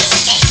it,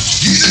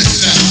 get it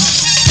now.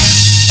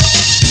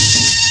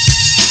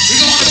 We're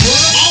gonna put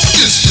them on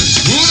display.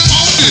 Put them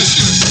on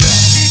display now.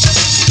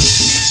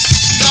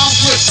 Don't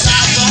put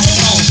top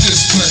on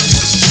display.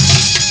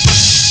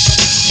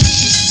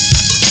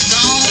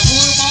 Don't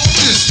put them on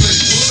display.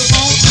 Put them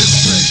on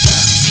display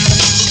now.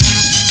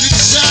 You can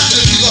shine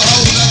if you gonna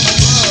hold up the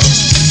world.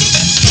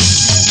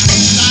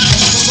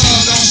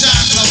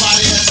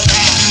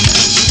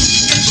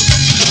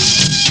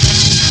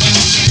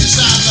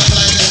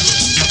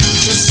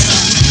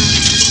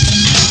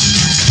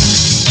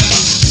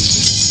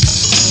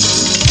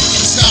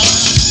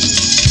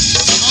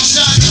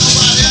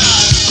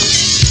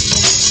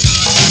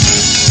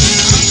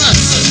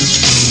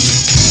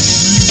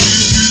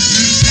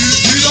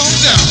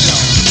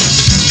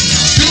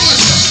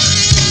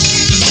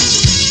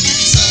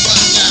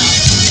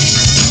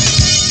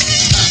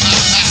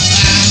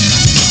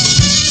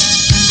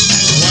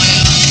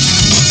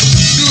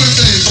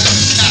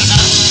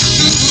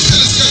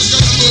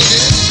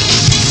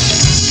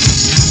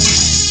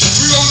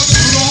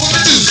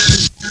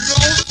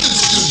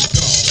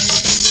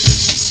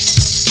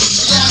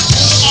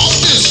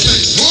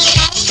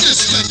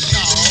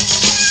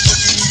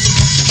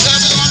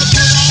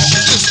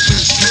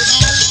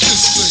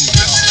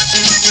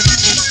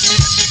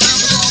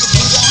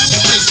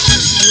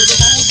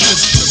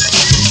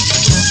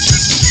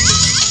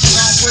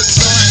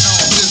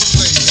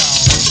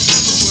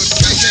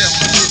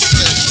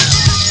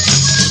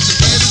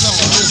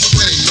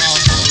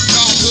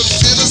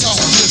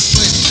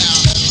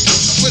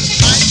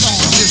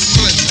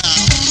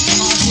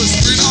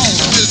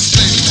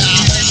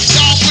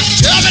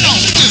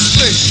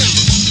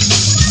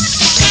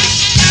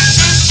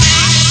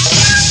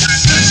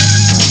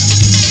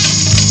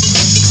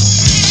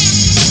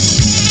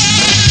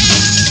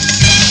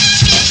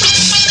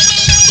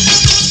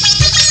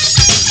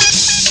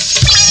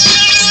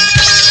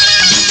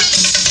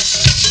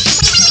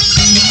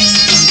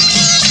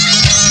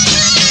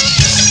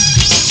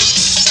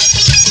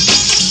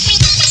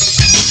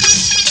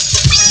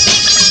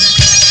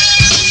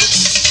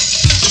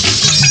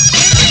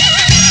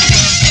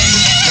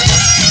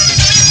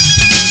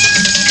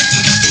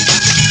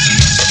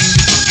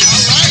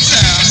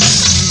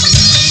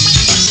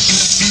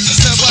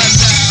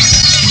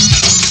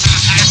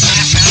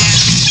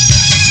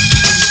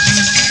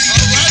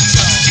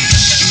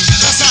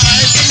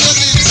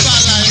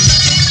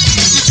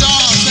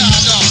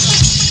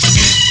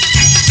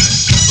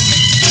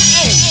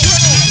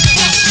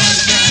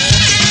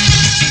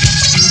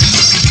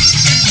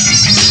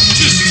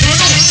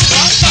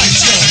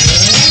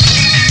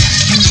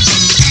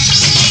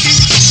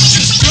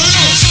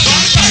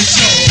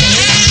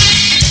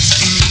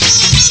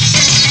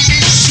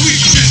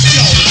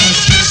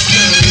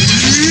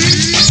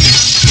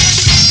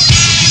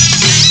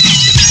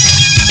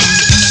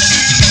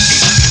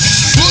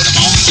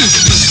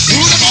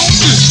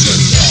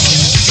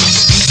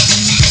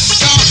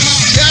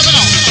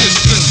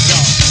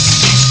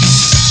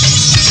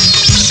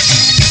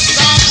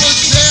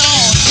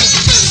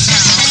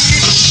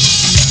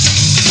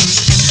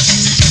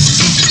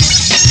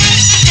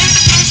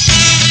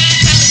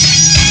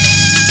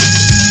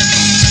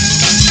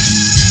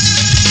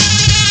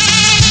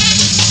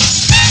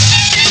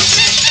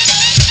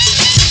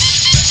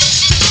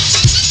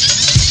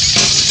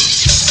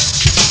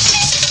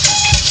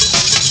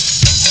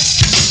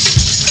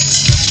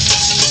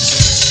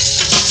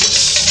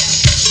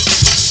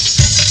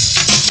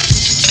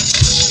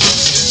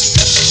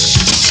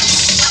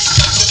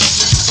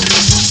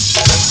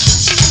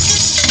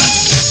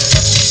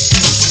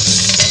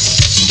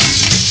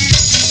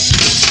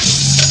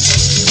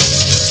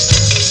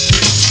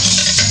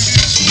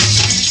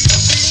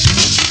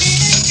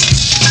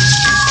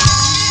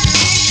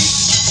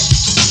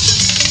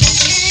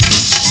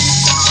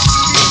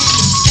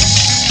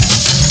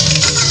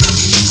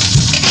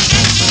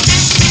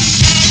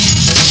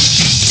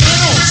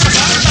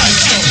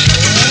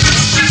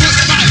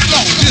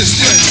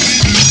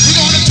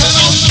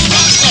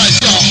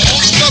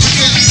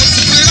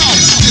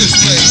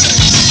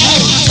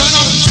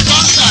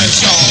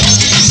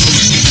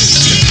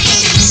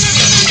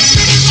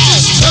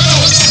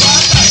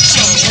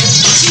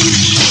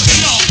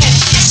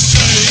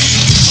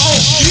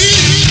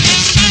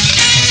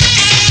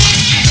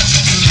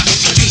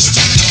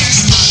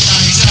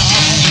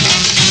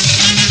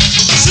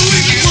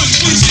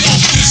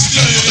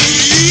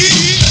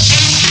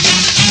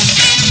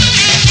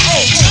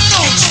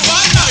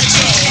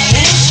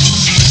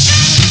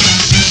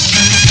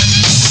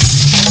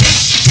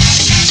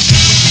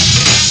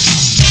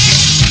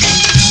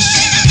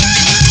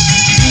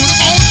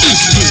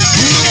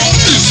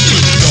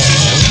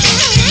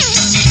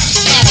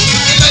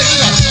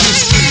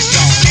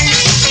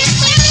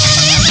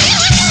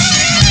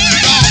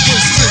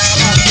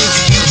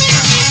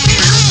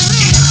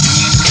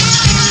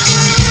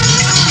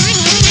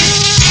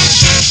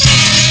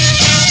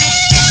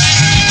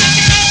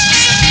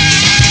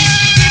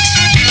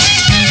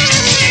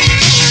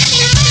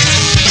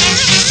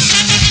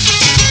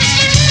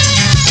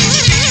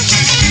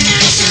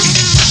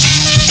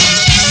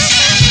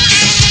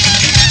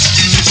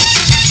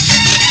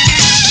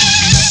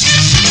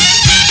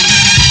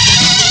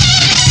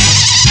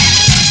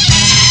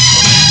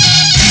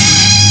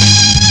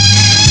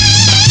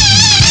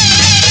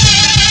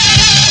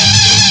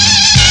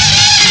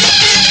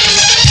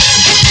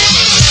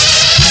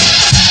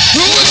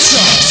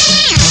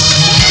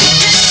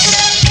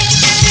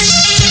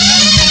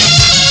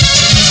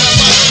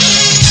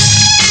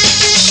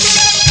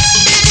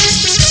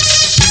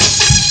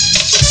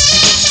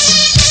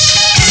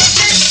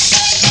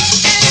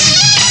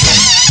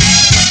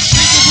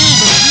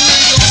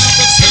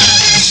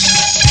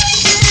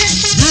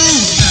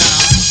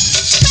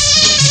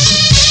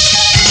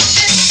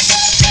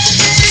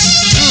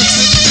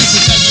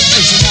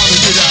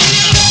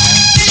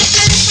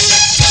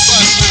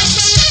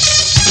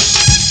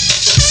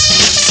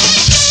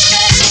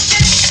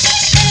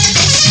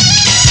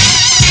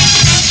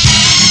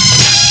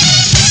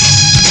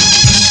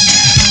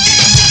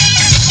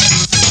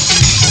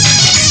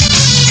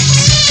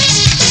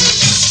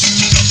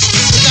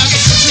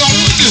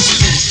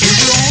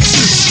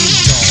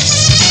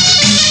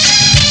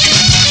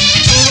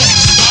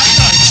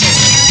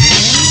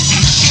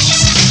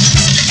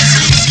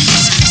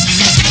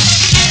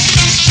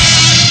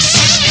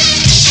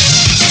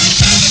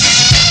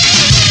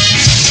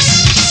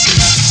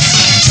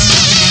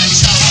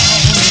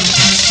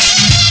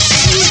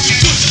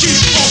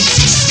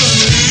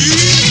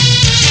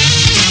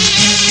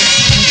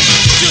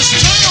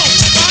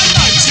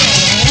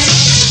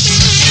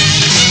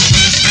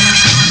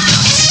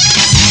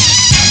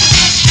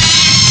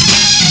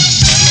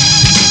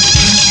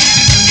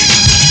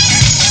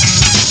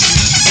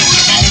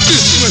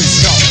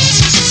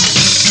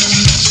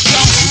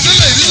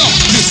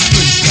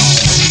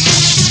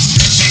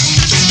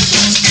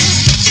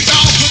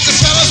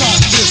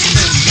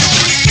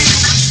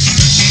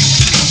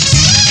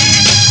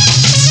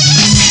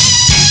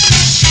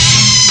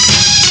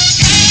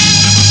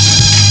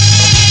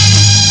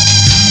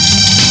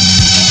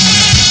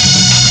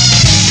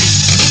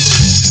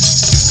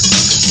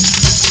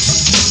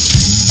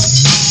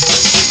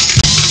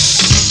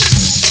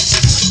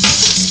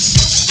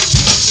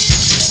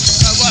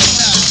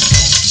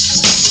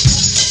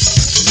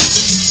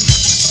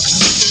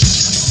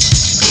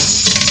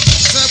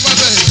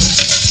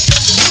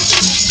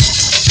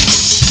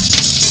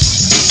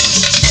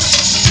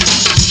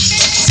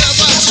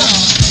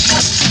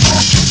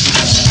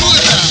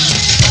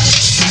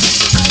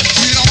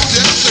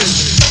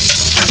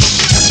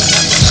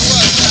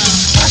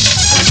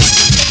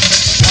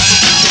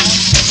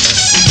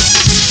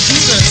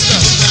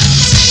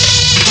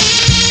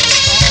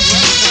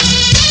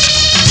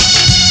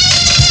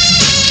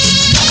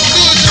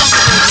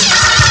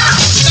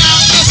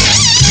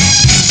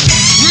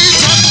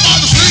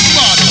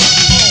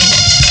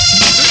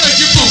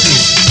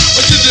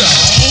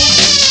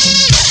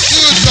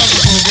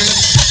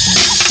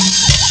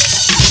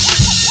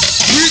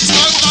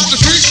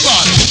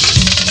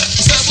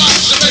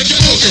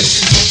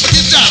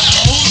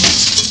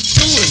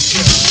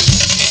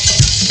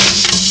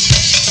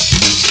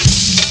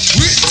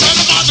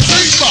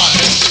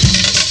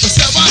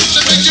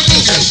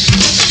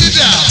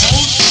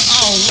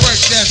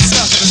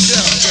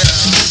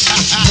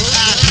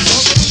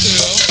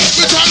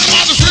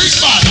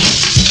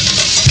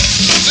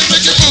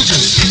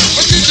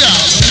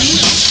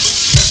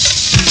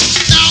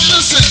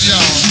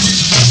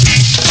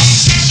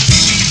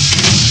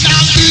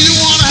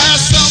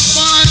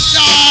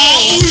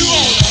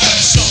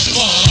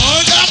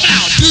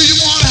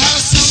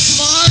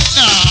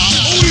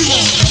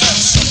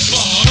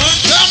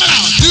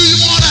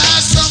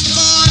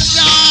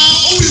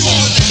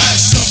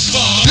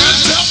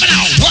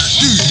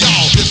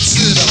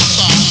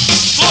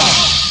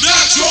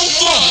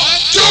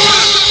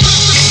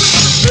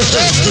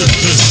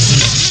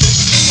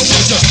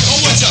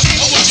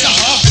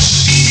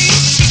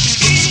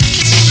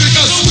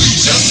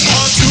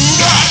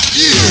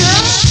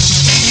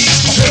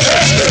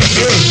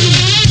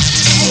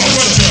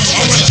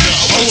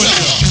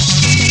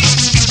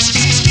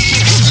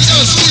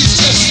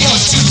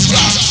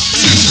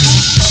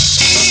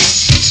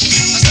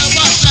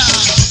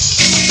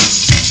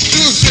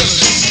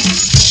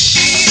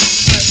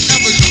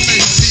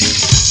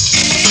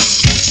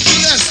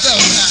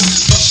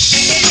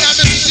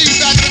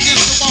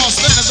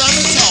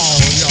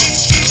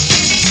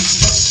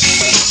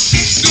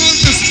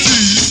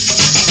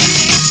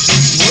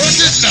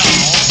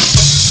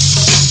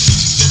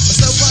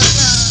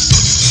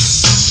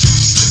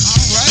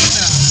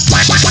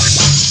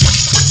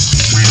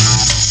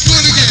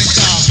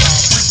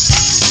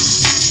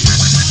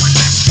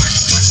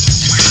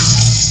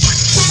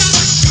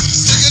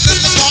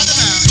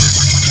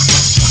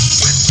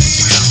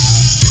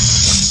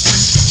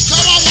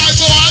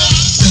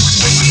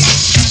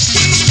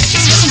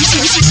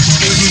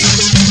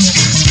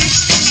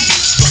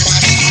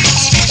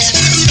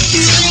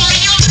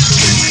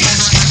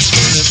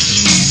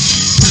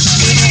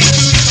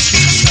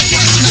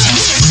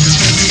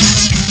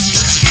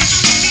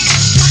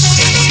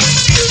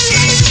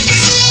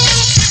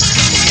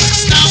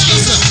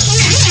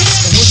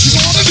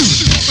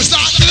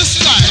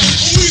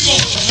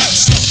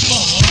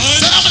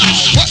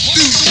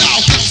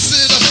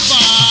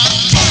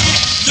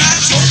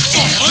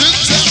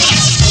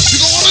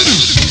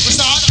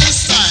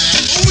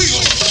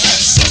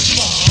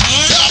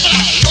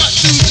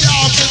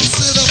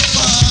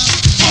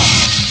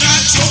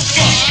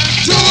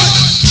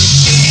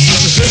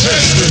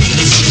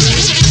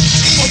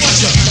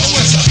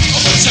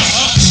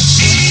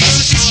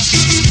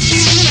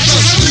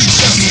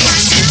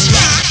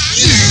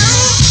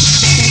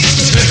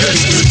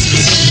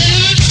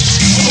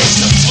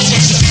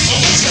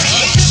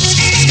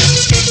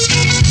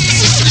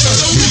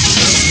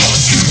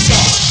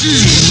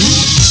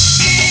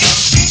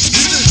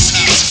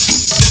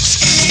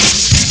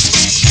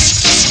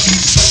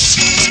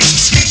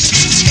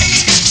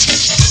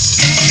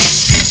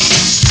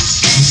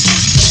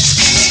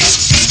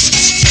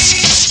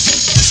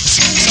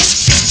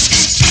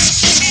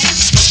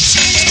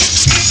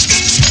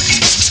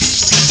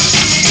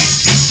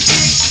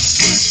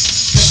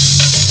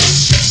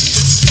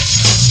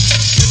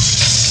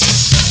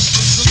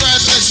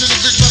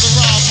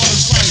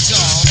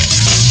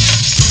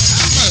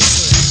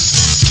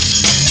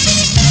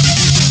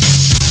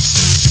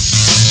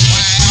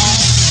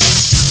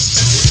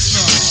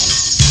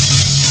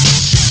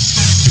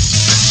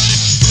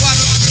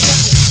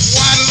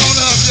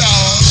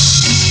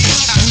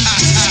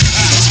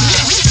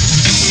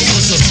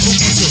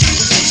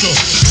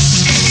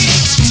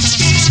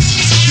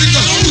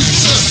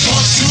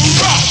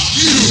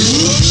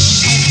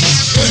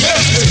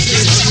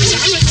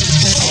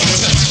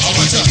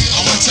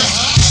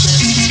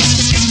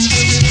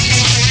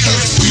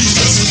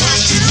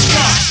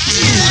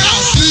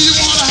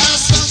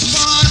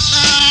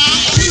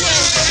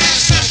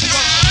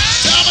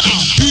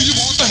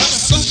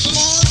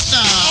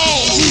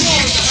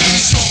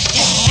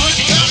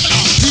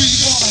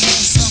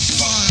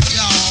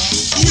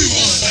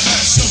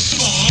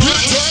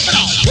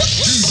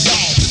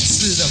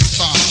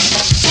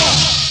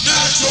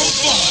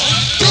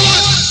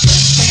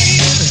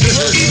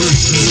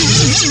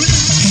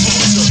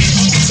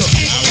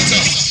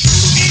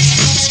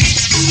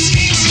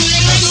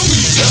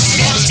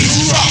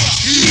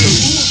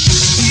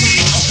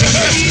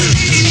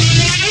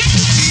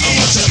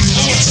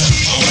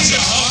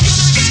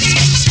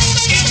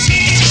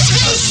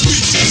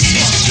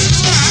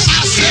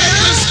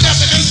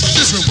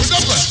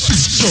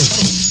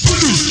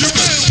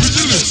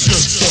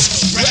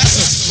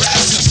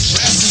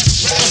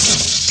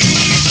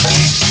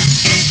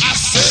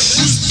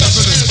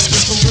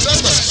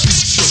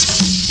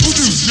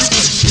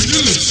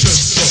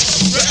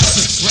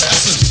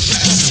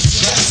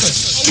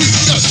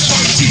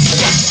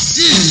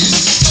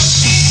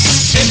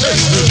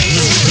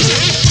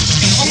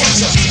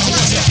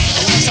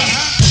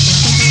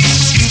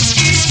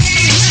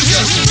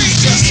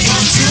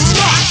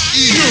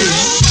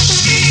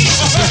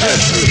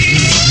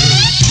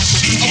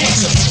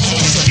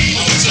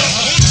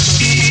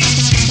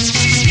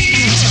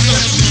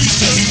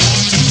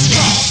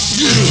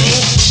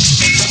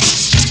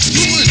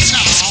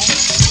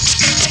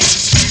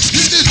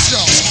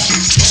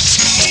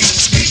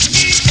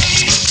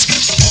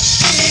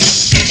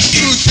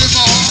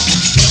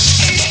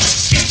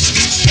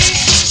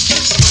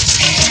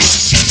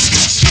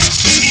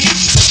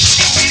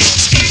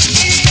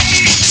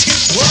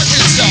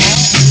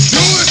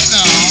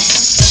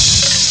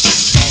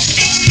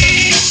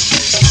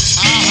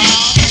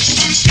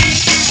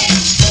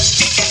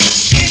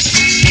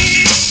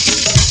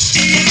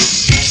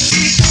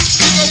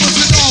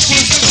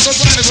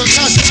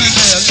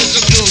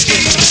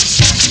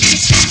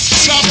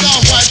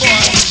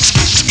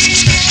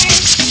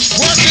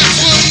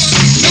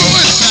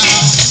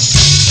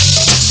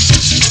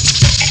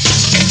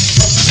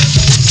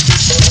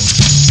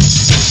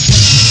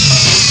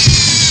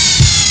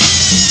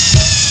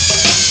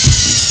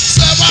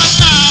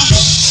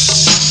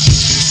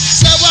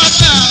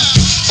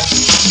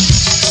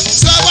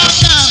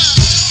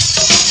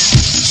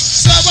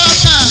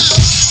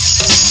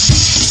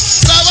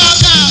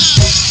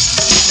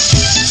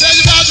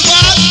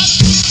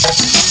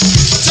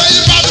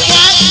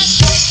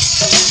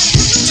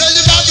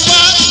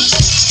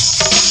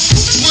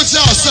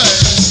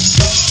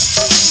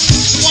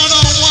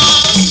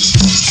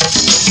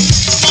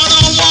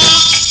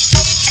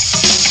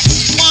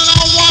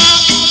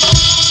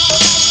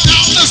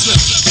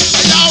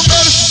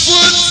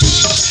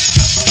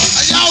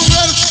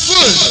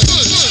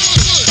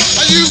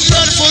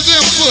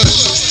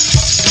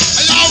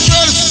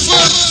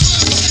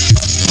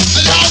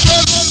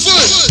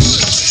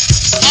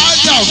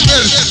 y'all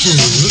ready for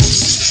foot?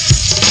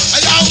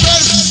 Are y'all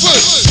ready for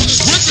foot?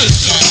 Whip it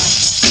now.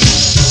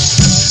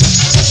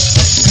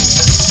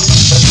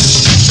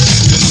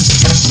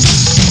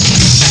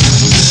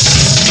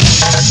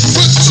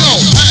 Put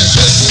your hands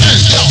in the air,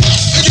 y'all.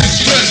 And get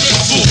ready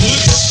for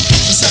foot.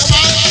 Is that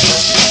right?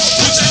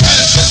 Put your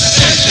hands in the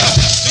air, y'all.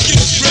 And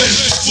get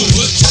ready for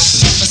foot.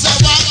 Is that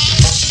right?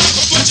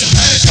 Put your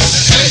hands in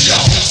the air,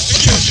 y'all.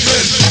 And get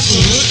ready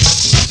for foot.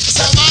 Is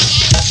that right?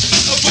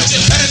 Put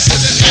your hands in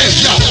the air,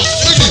 y'all.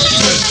 And get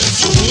ready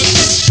for foot.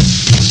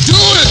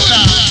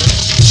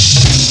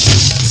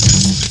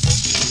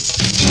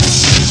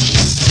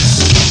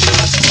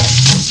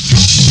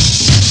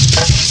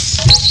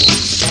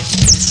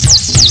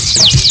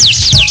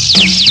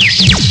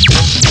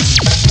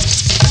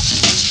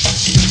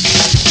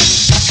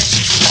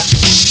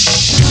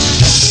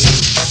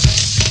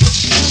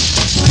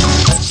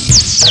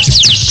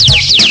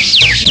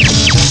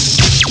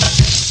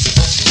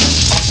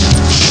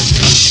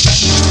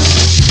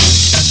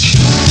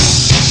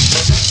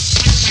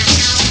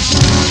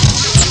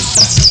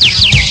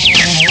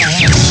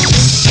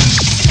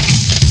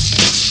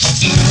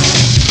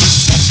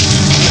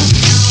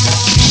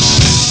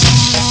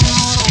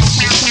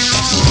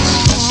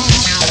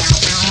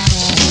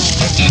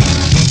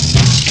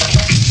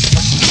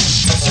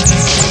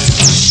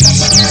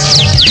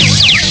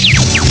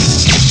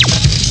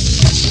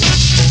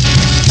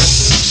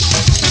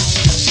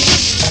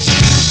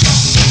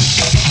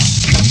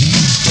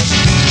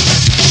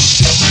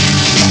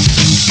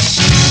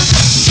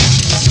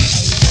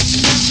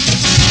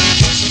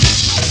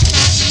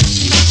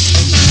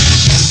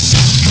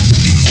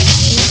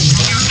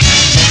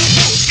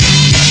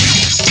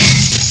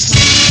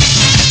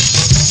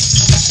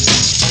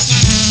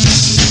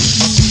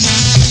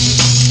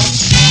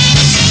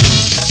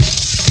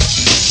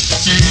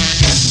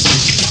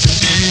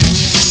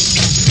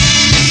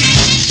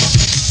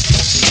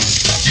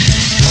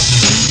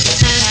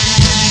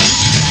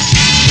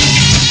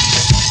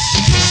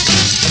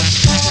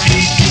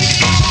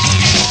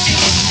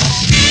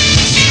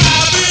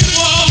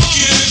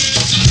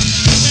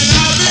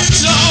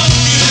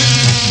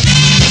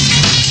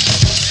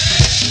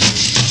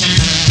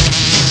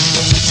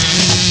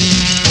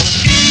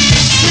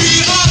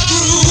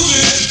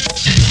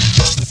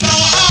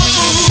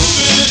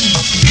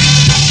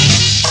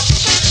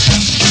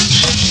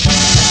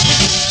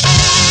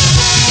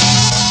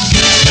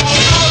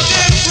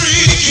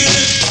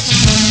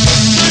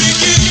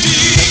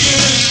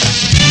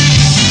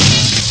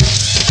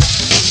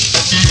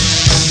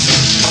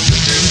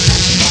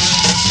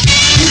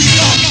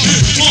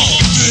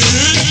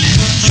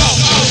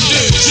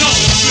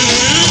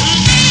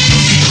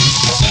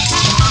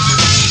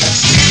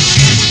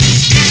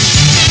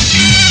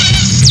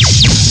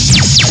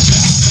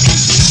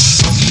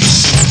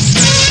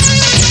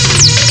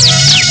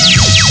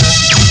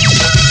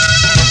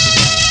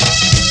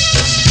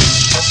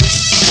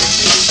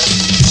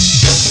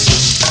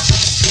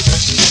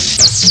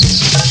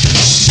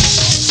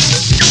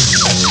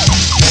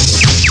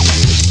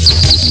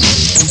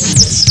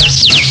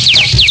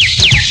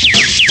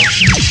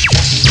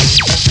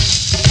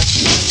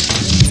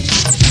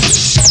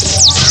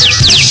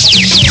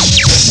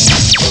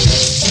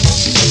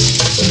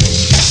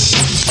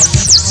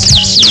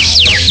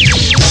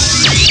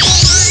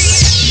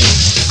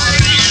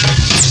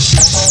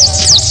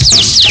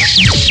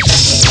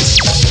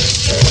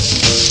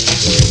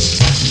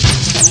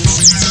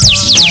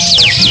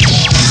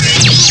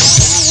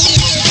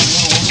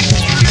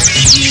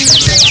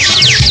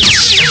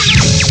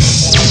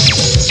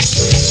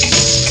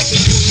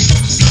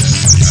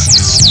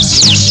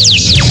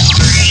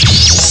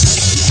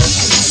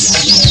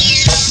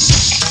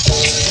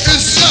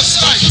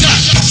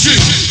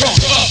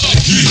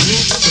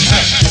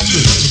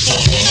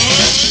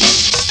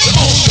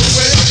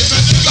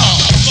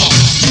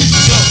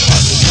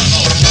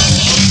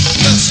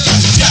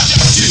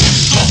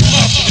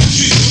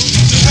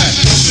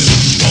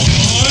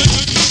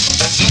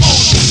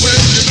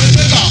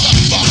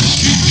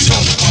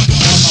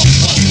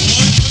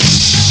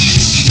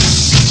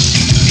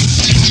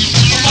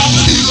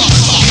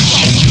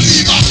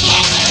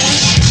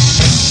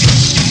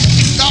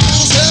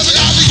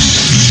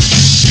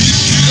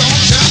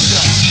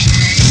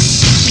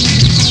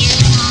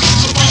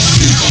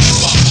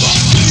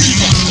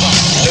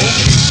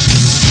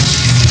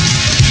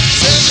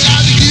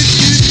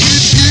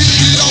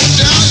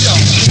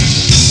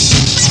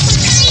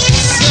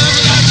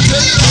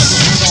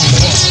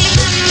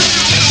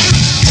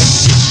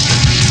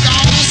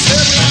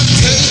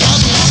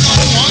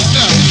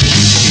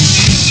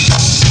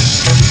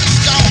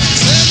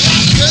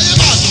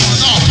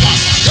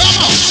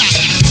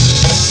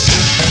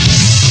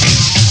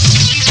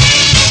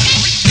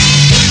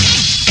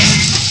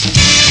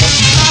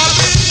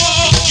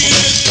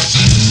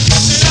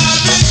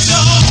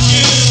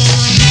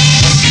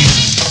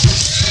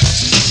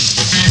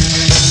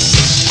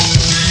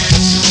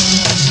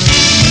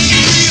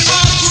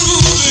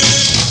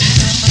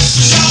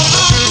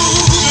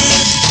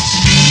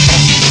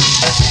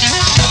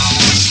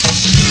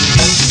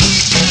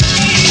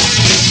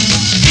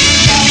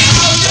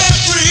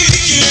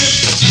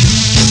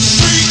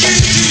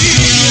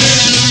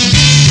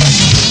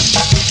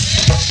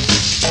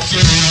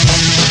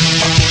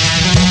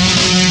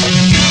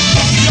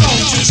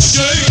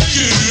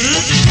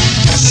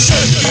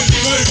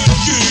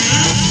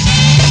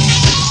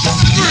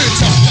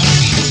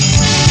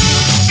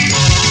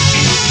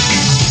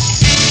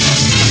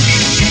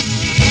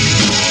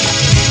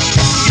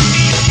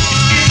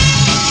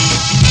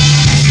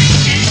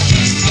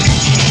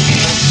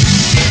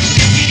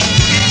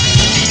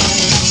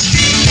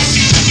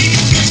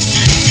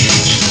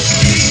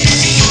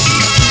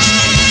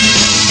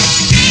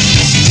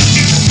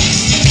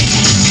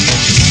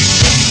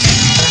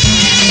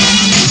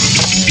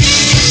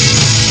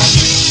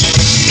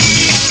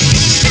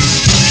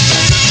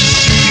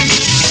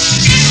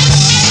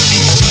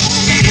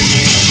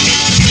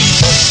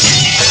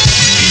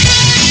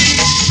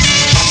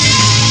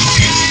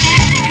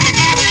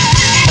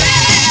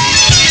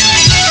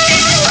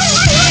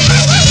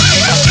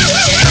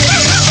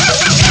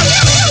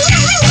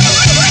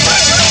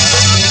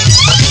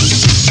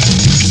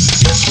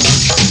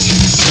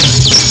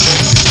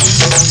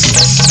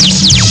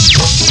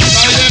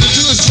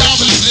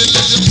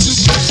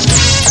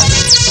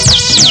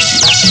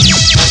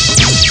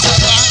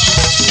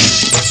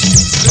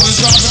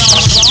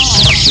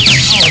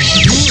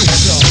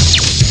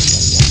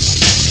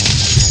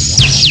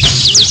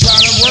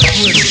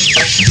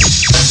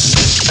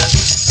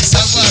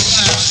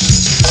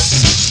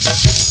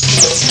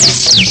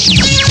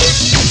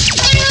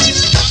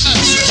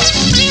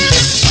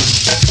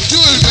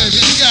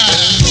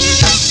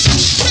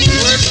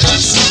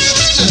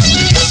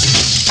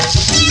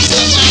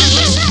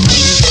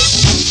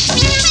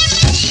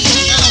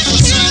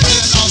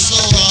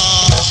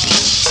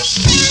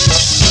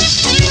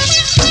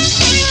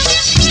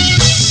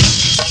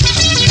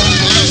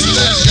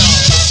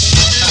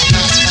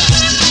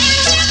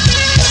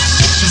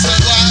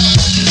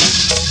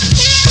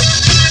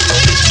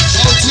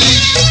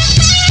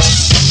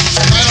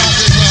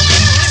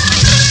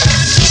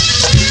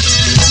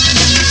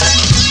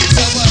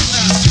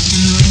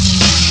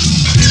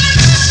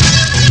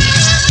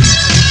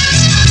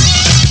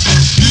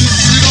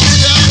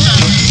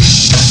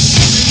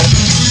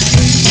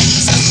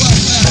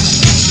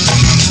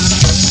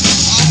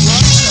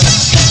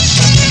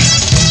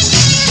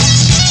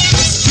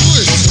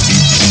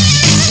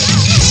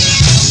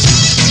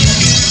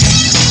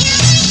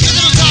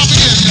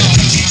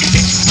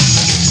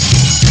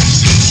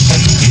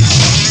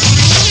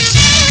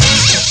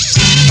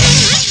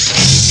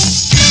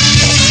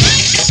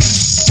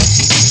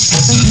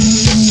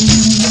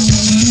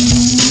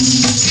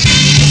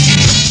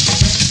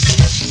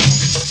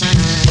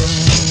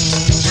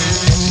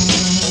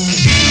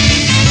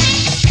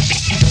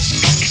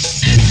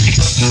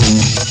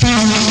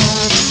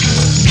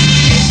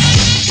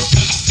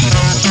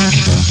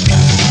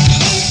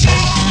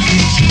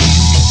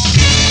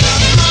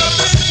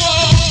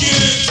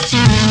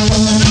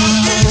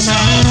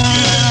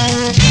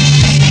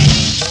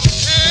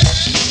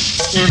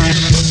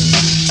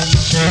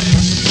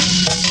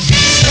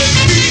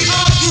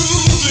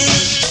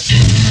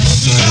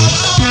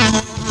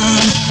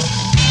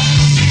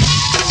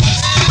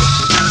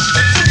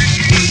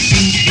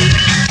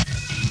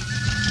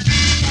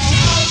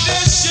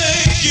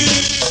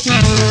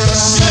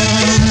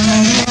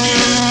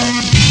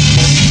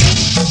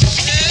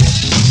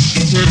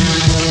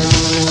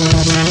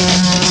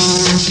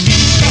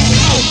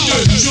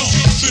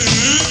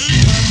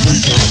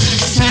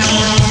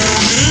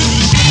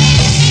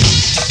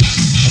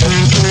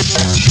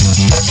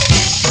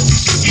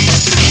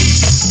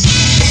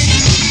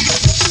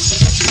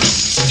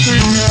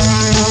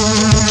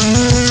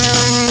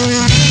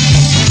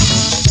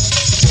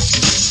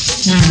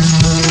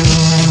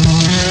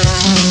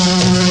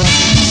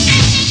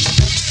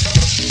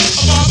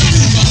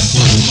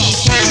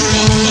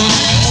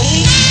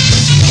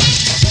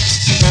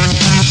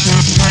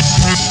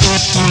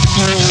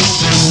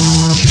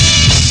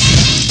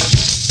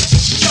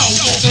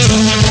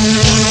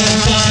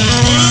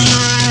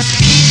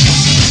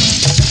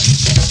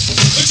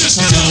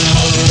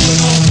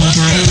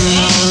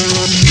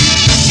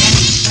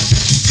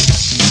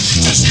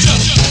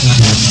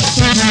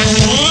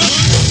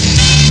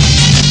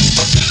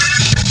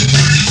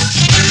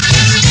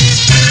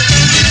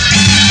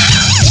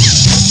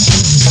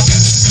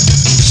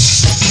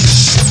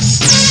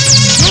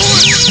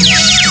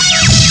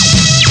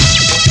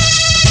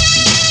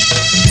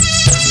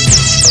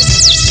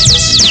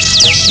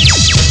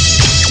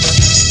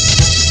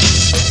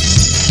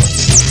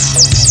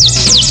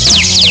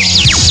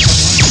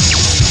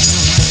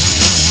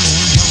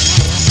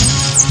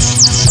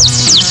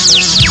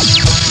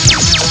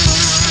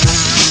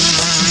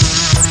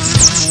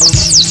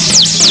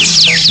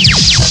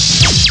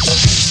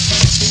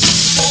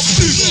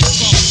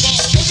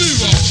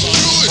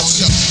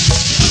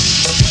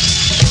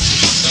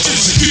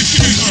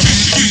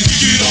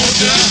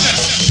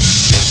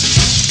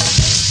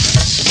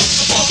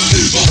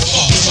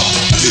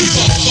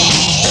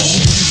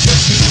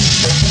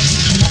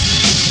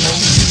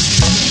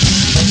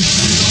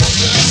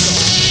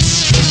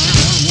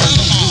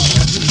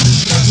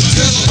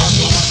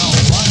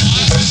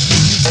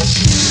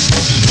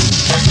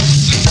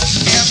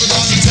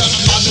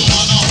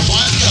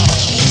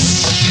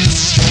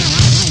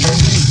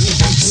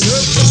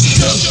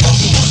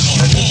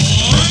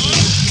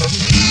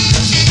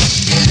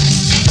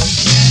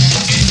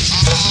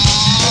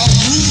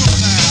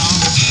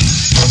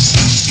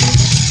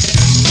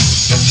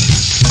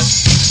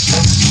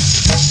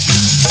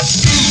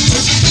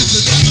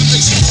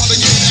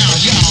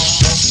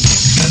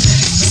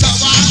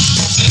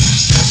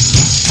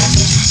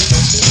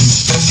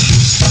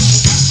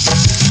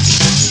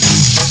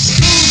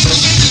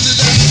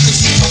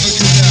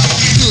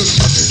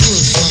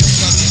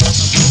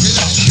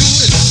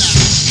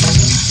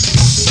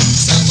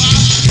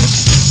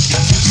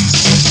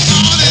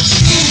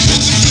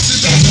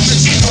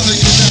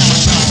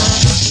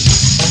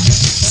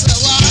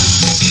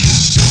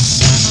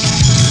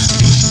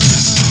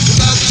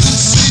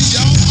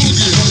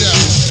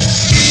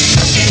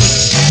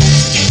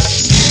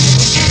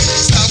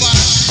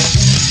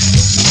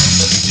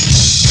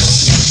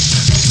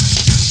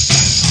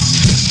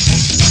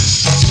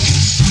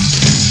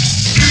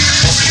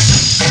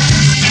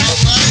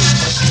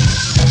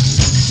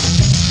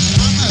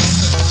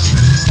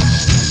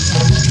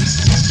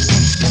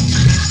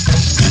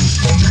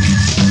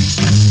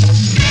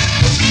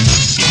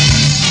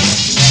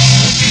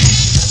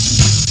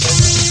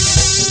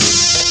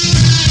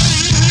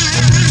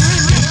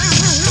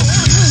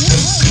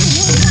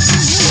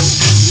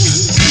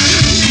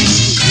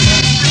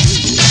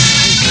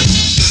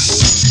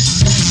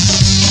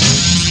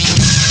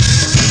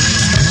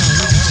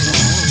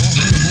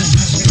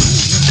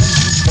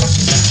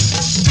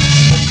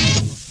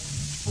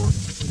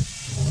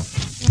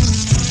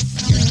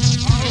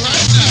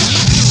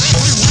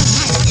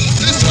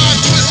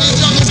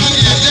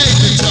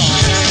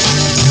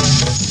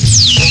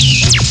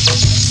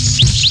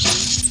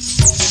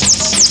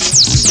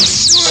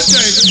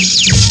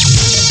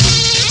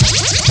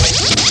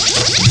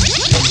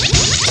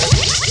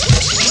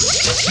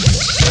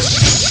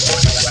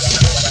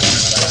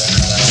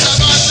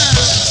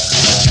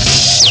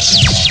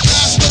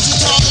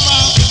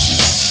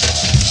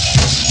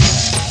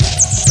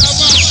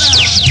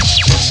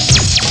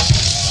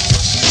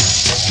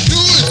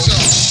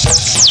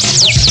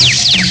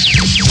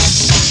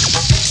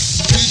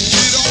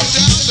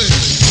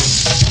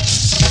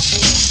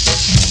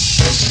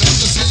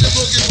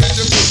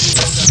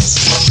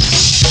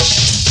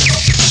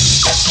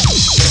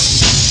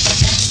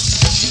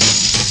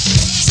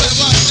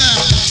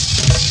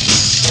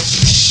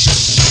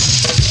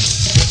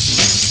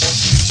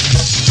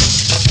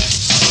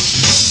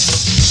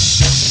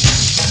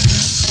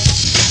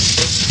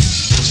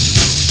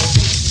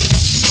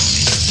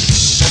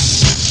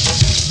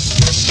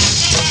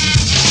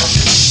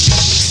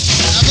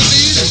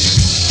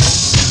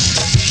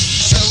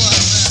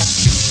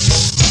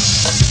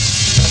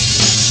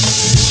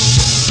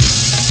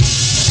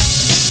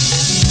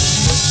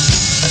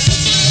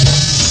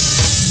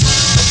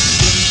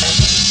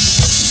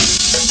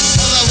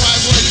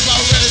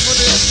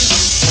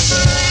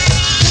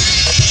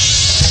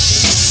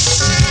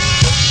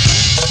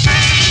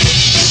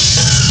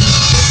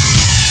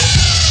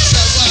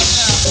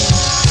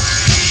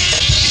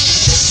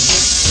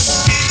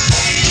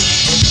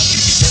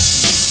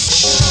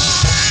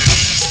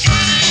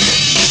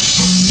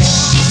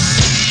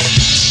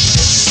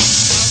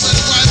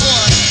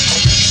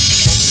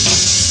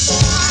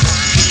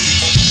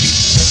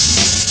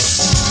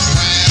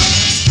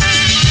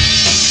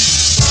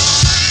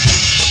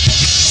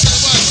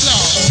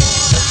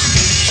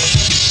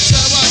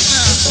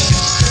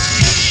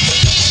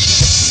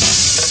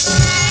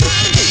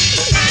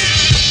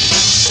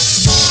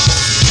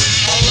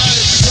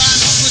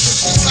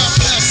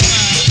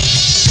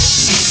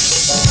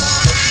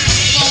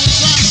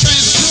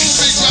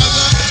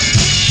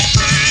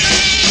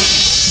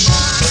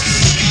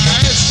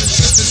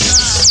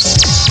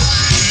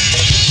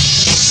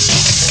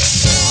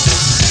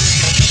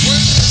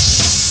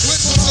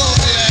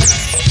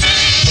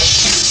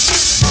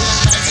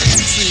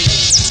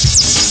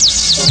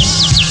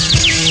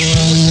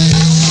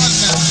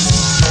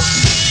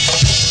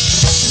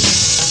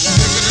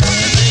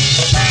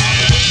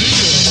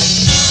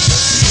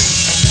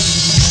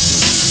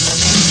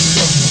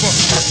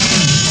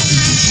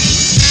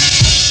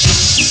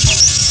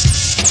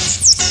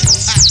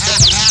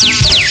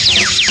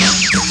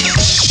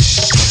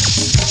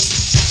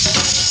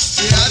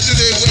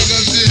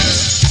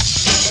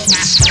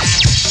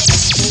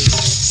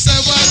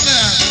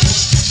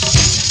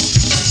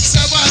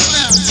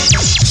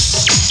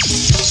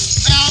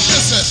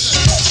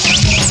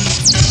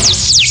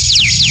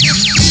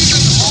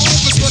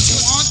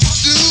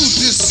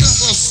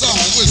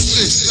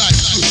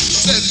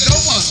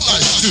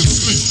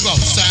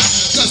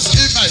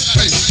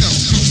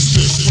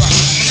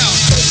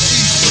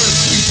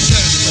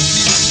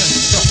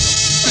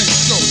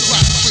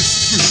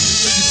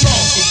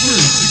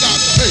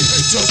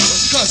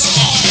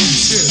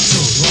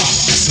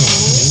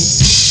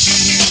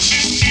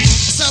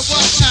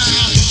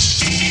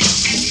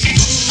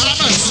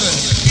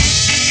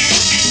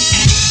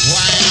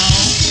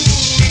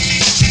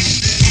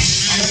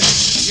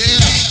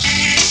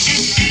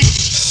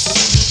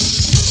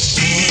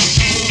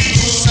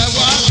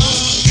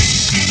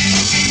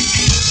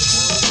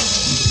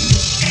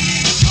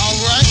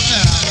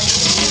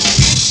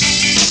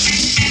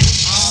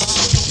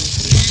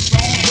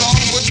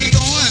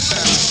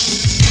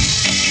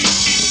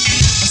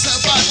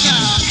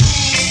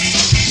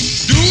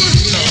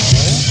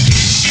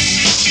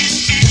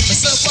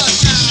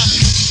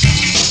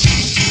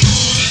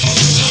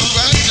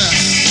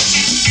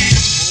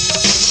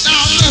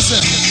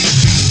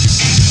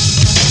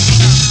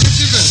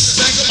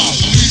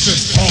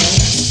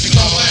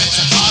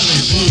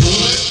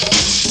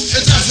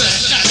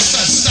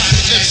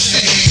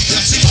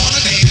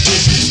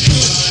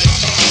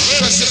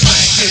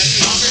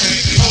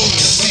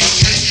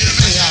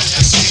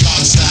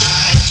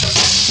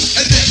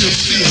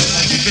 Yeah.